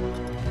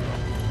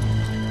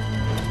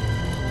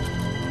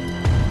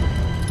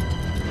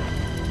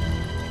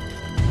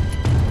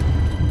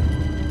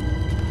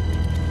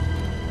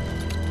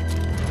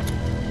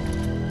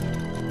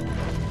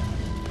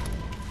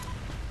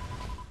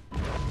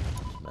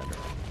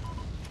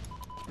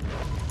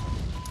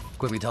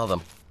！Quickly tell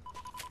them.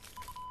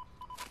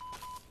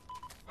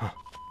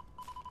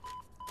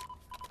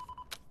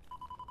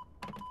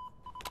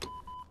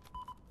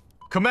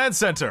 Command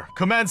Center.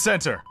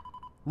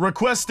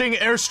 Requesting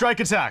airstrike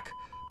attack.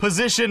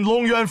 Position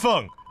Longyuan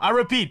Feng. I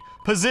repeat,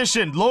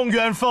 position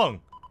Longyuan Feng.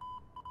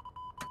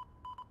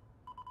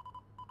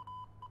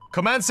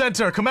 Command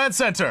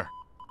Center.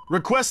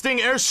 Requesting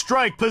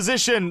airstrike.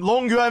 Position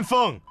Longyuan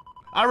Feng.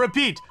 I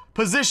repeat,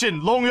 position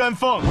Longyuan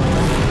Feng.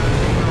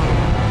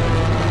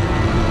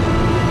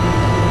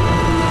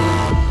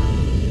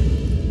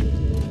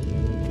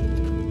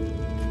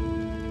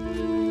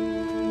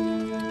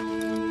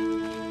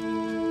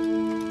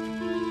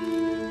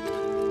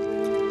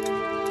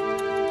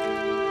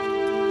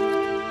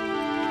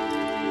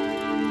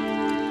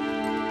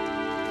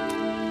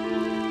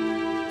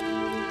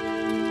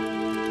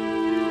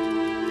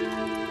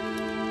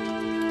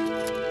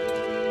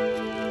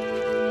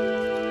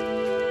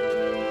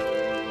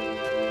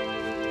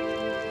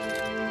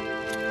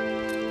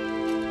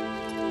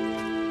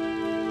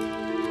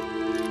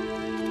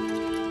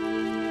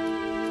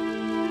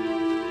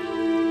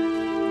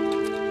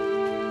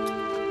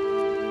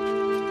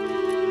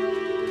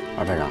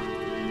二排长，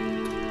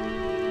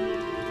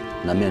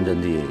南面阵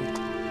地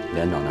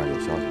连长那儿有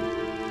消息吗？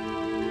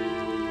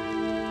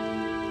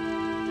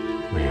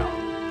没有。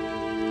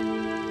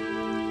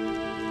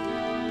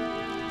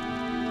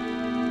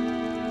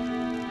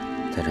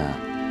泰山，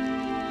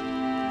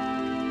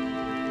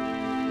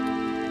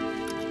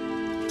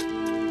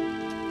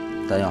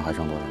弹药还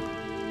剩多少？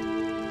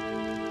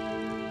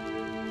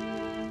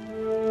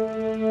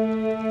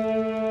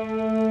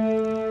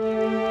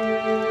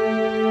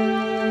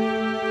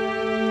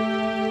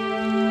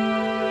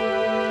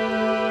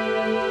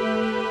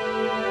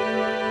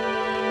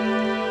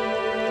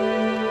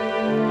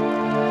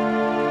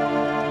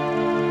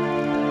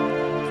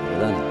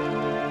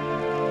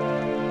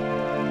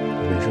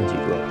剩几个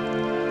了？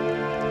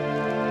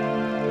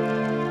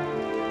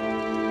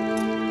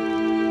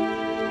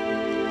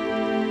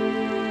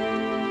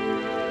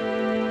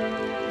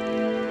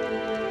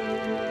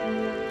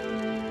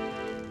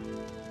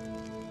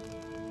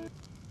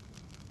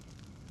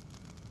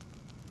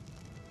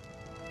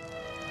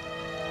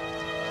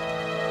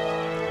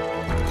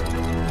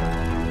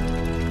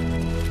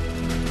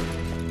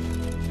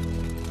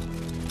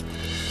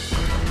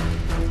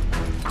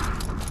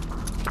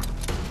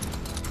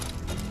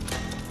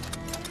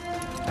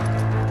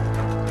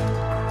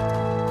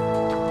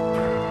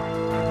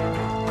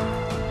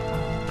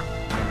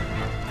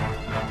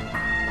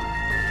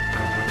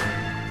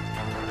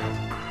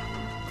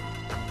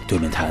对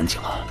面太安静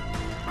了，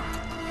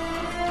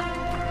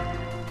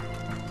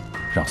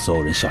让所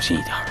有人小心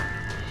一点。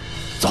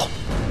走。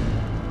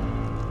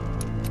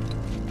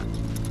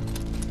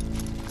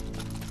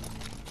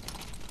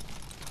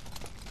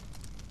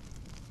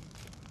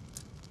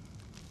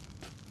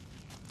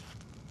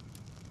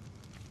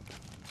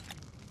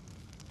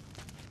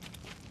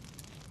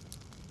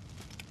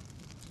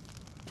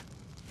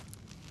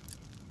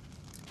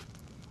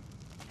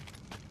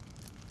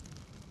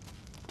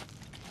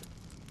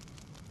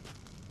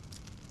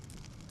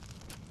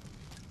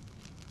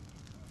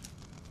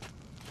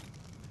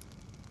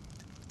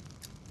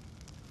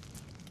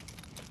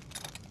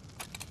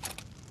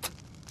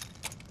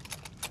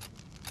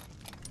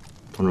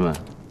同志们，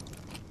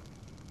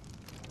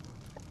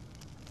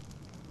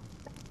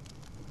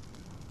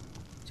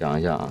讲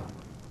一下啊，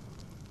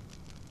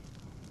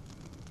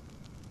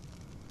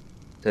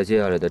在接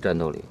下来的战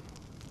斗里，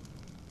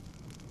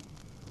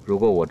如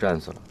果我战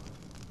死了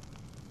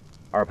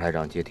，2排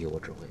长接替我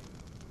指挥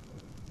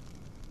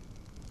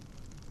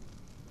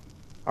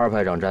；2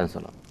排长战死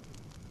了，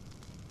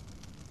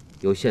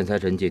由宪财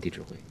神接替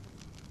指挥；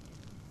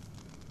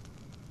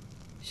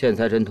宪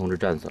财神同志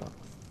战死了，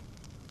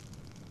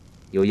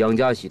由杨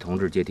家喜同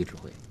志接替指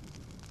挥。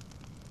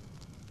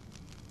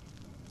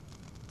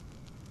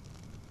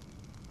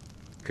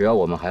只要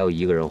我们还有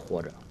一个人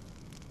活着，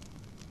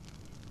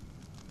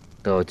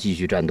都要继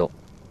续战斗，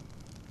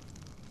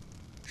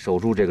守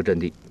住这个阵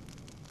地。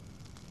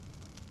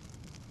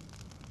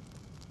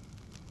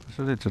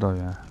是的，指导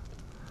员，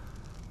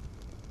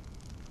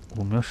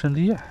我们要胜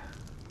利。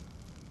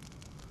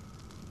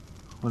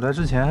我来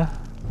之前，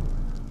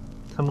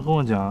他们跟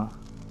我讲，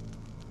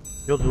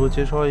要给我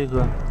介绍一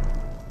个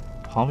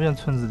旁边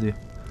村子的，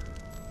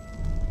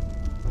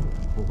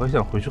我还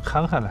想回去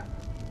看看呢。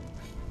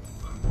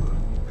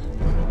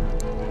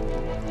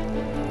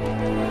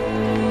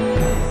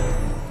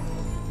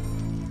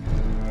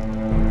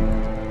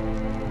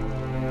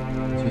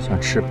就想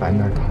吃白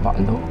面大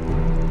馒头。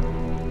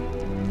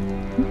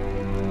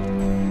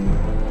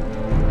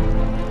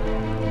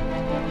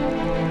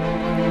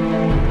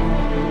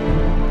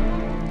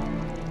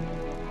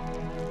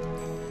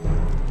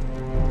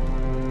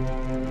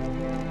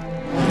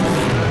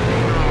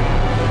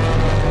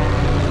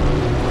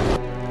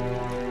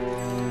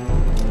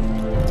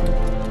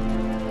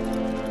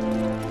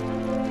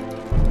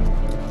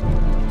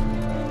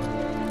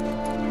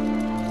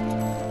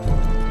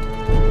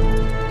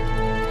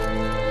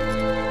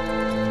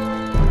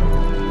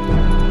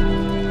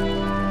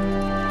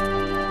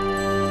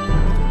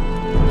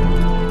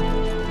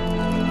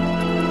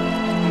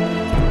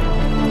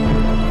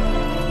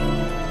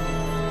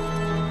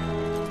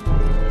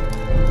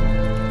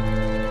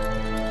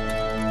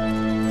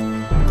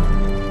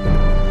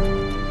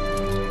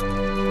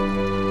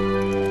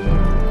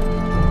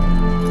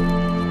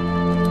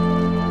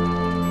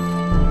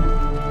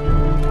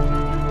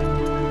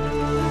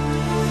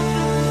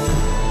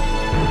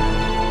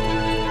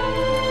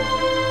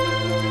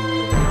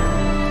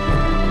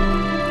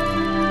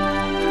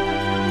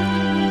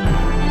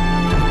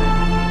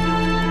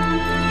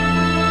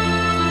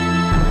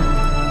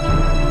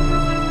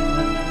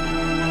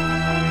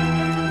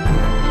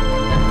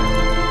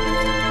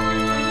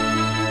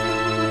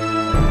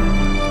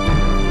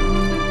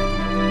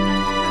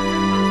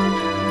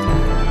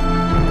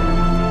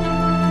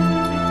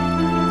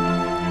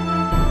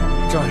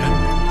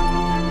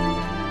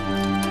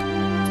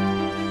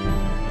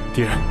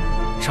敌人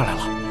上来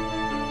了。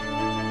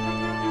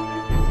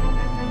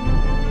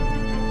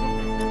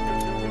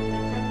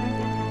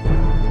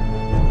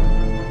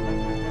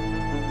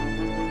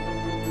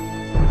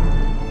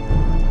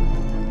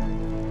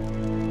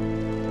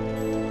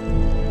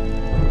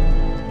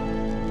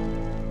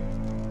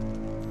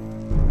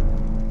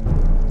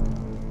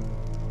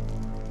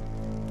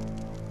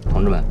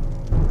同志们，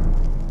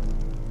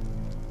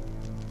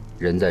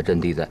人在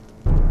阵地在。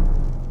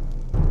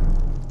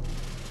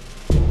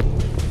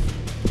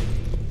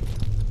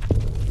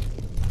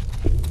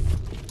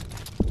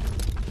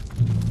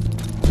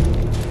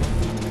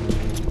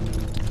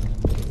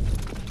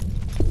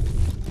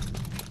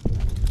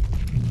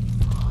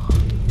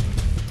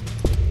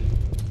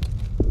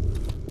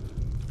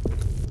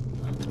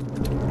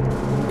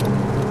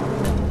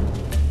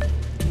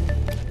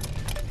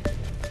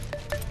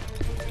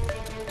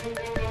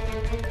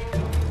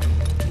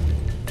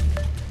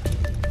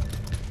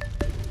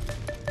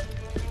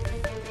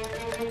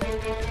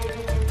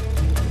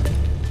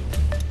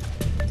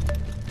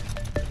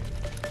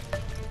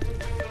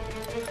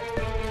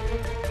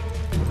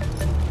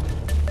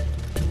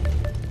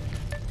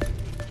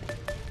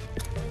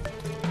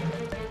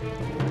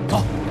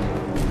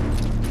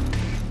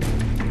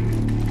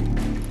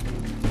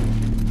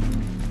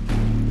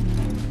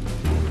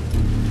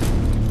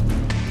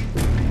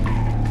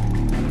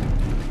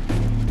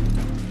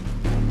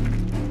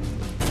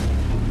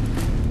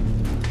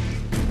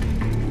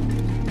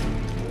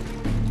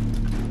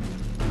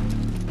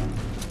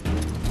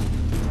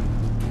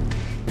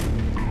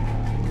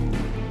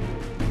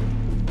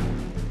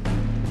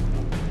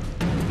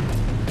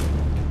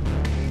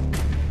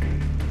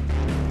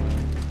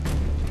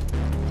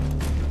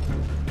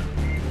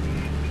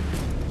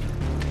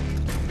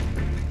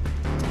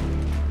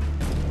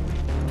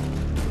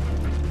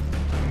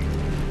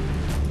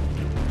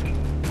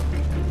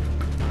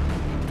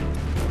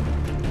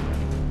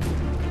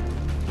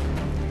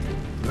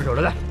分手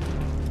了来。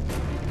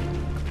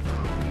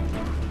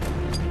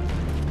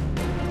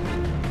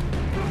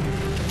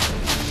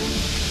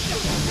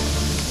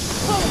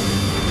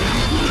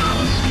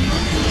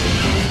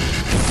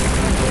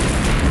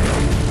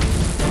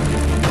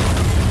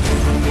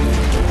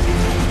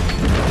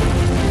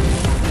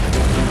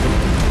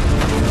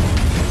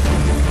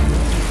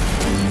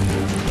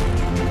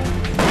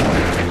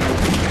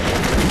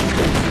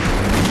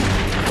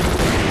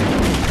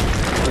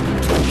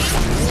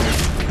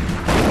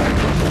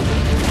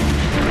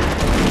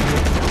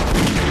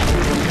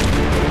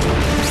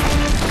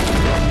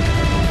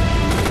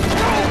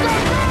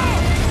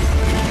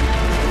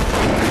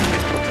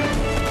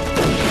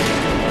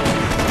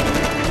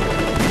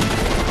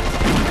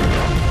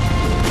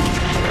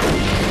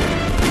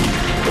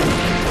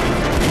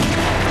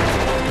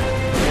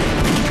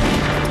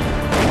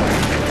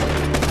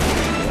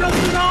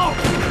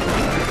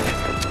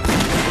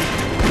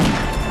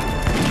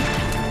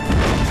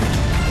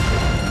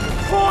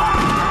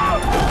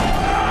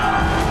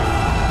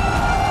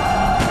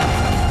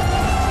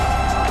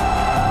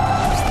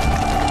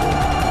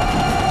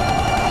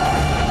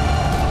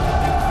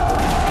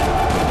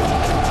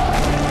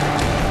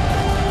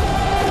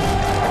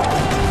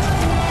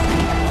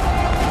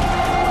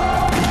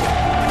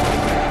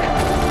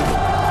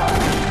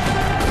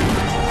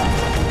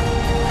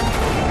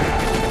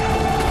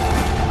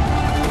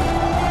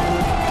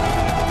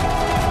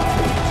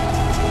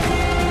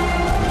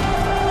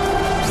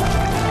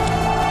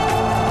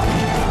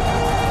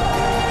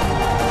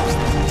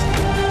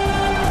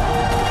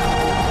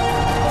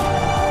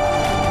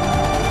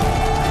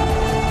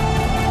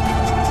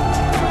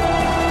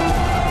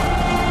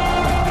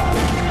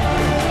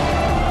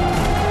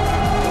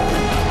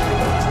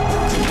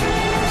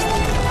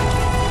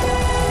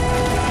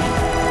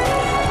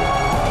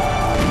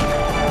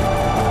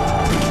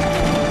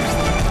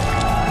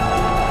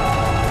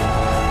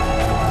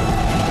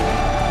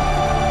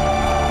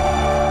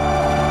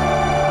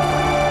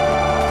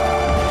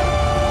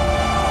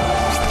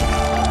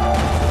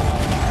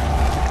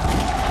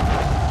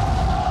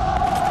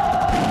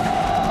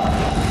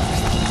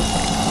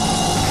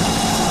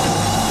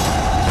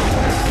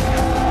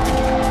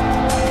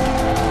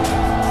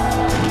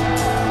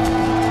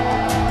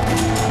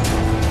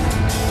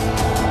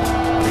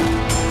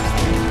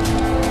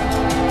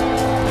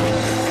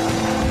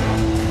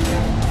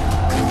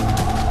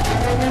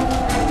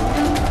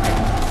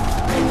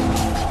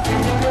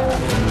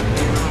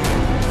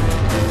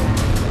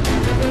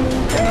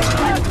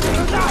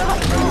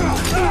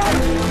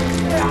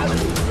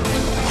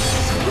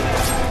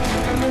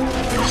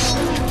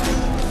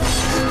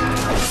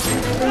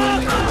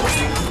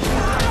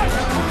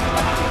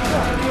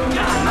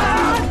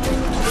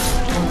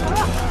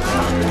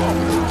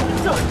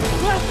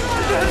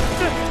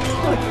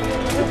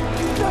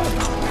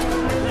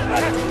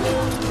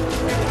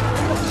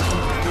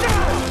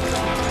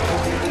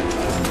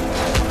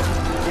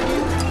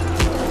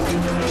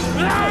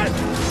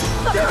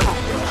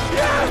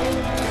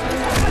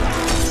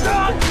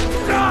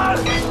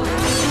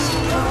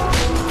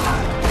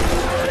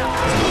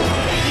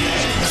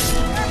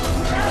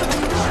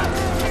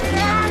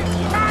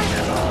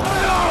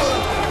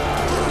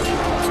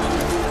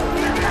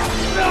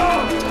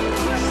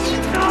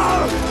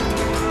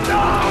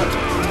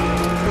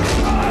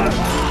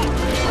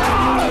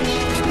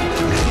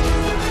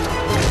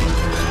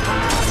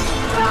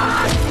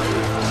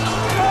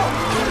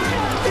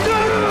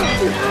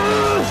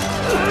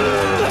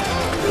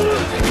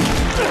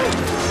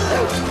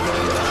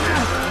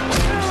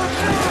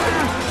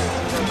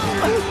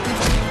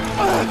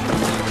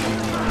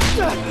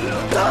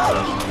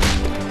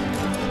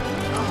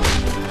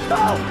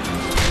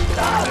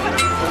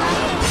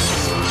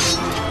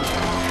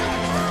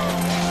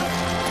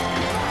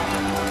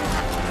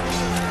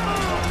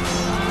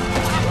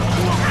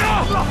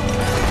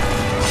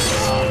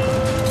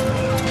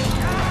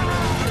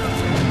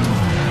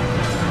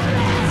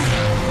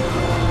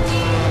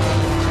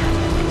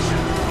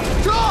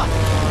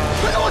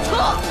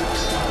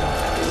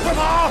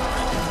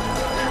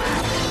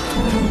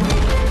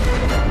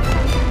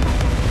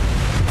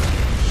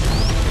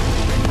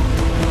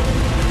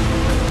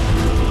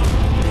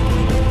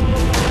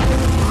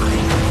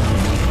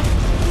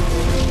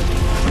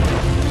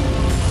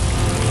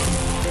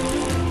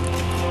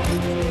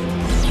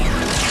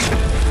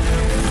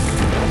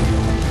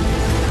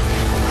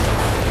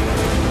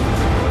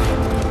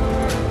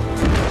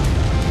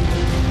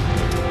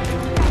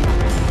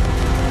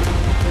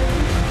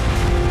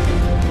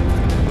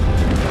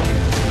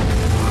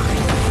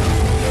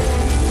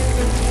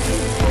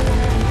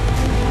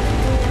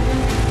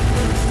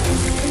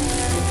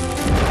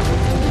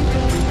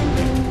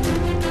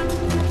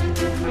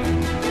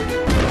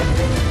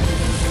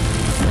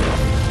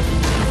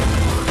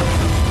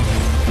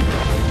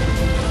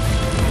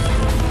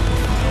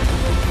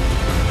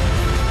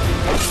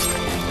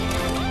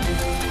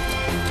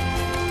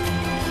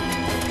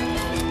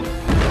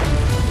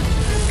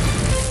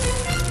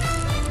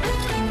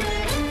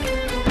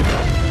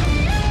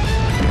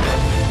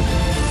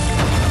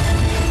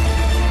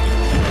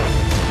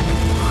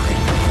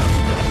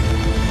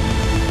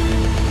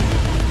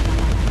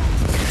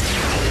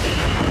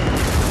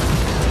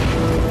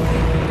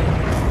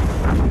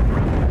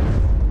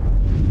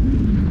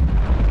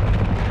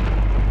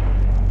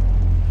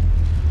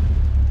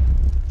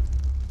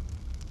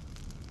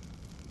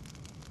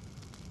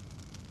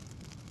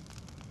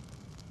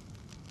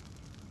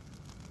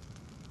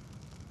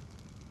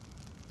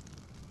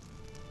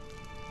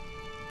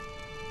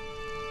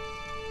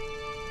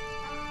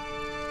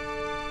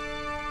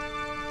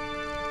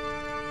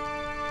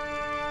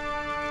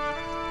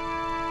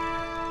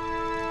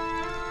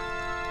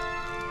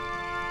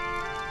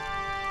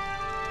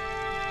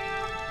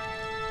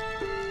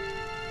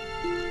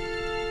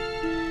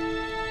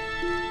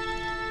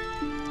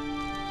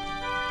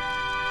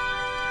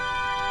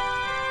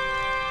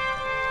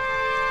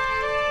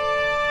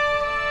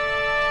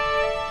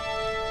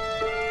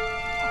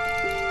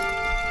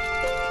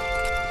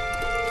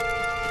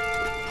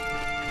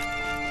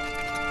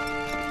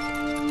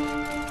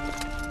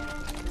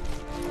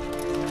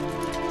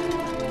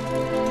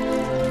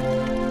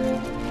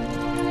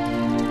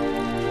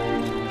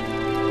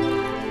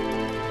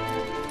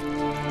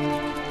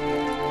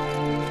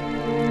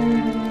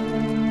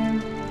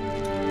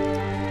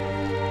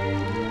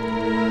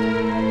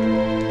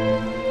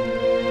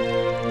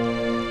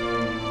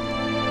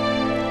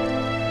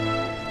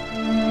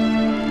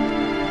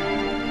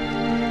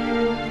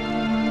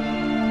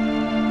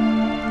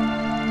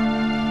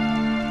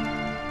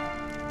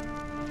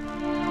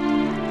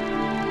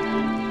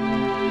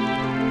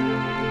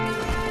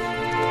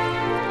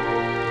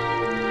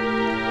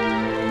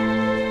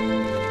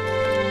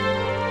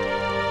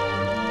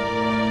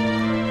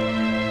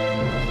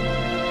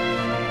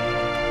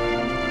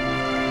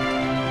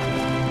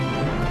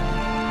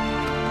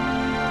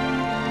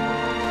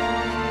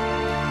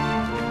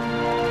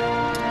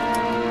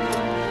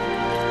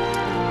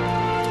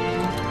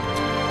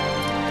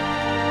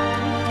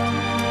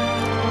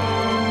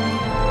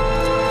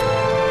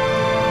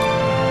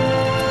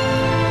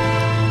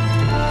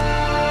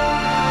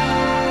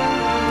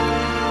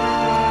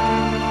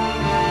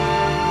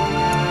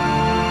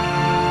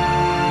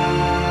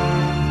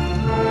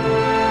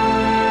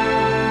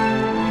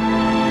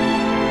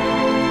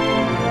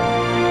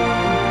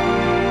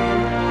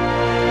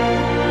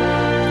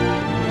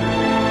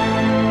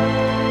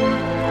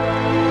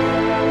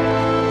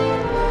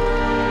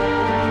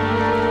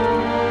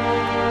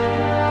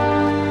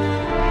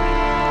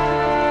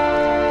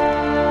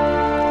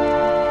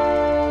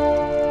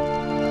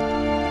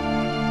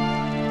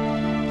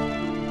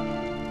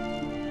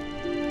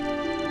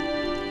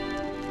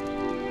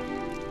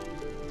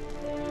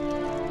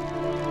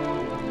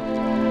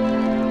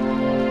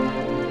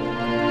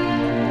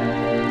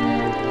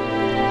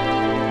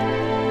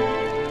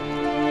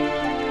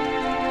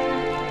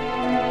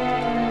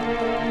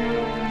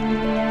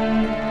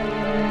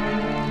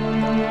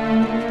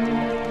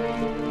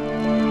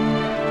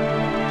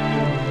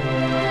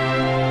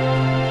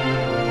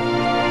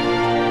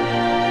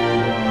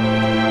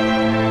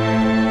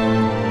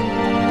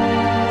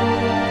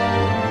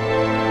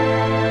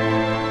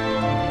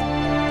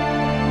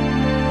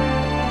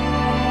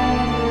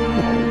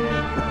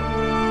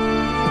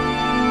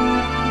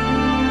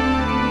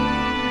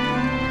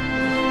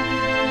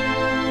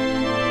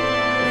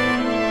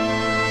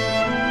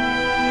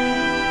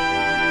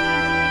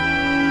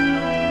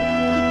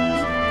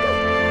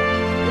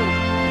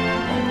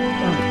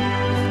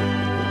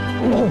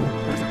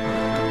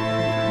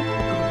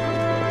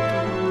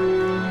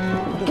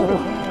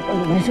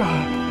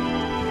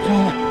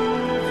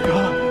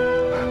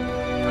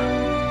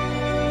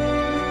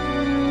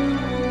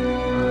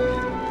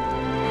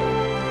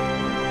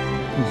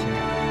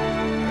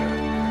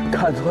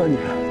看错你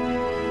了。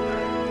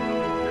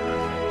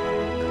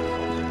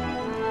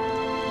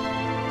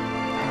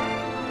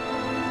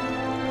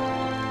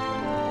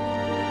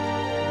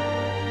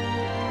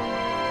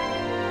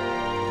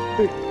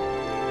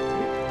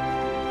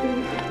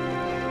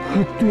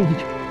对你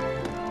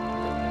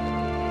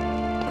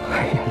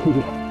太严厉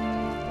了。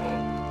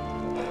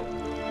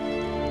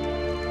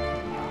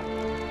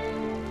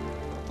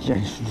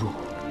坚持住。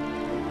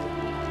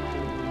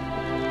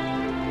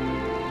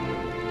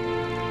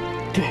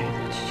对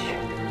不起。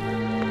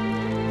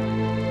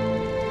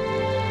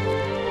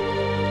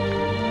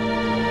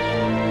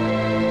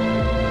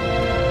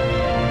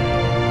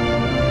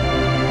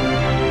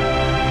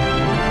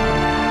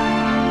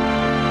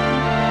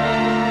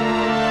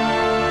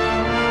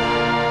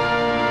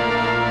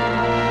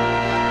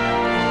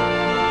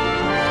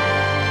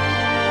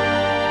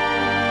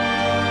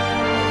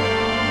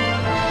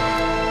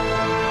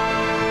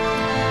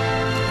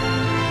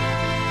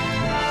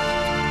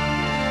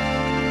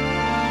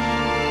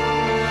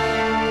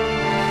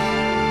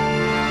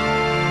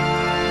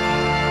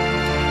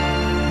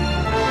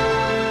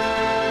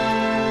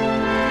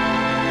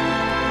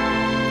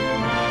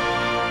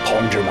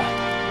同志们，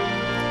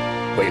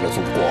为了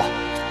祖国，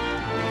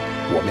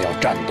我们要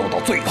战斗到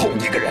最后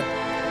一个人。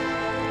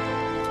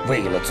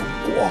为了祖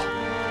国，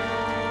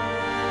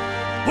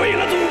为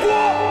了祖国！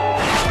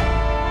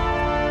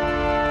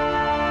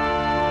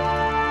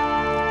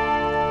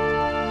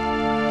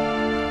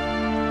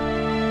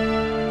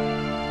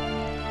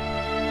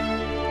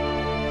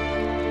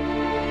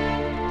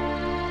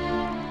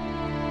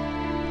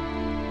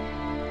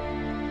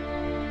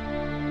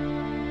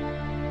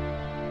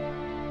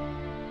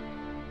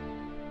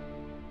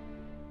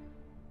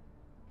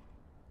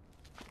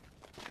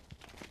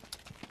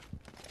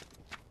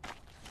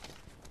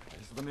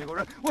美国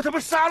人，我他妈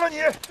杀了你！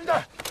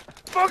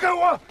放开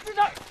我！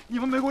你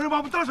们美国人把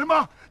我们当什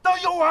么？当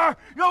诱饵，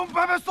让我们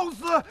白白送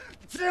死！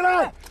起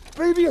来，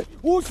卑鄙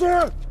无耻！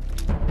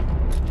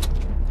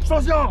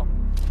上校，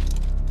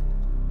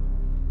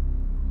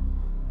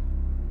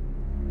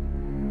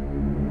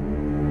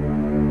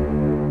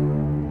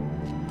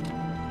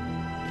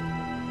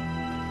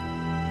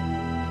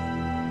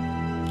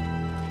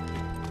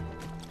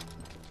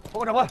报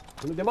告长官，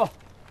听令电报。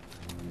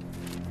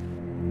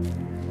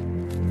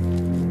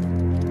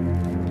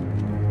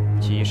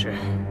起义时，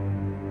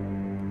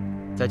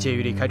在界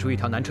域里开出一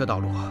条南撤道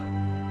路。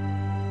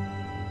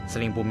司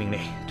令部命令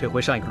退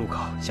回上一个路口，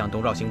向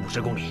东绕行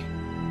50公里。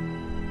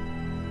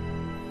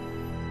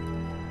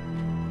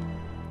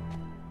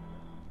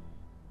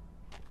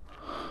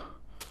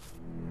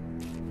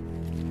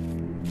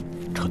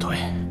撤退！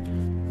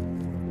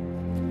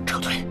撤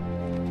退！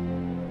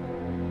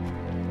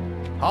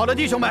好的，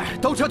弟兄们，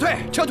都撤退！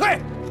撤退！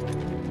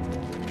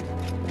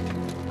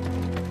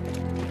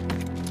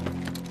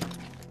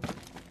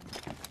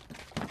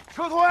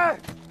撤退！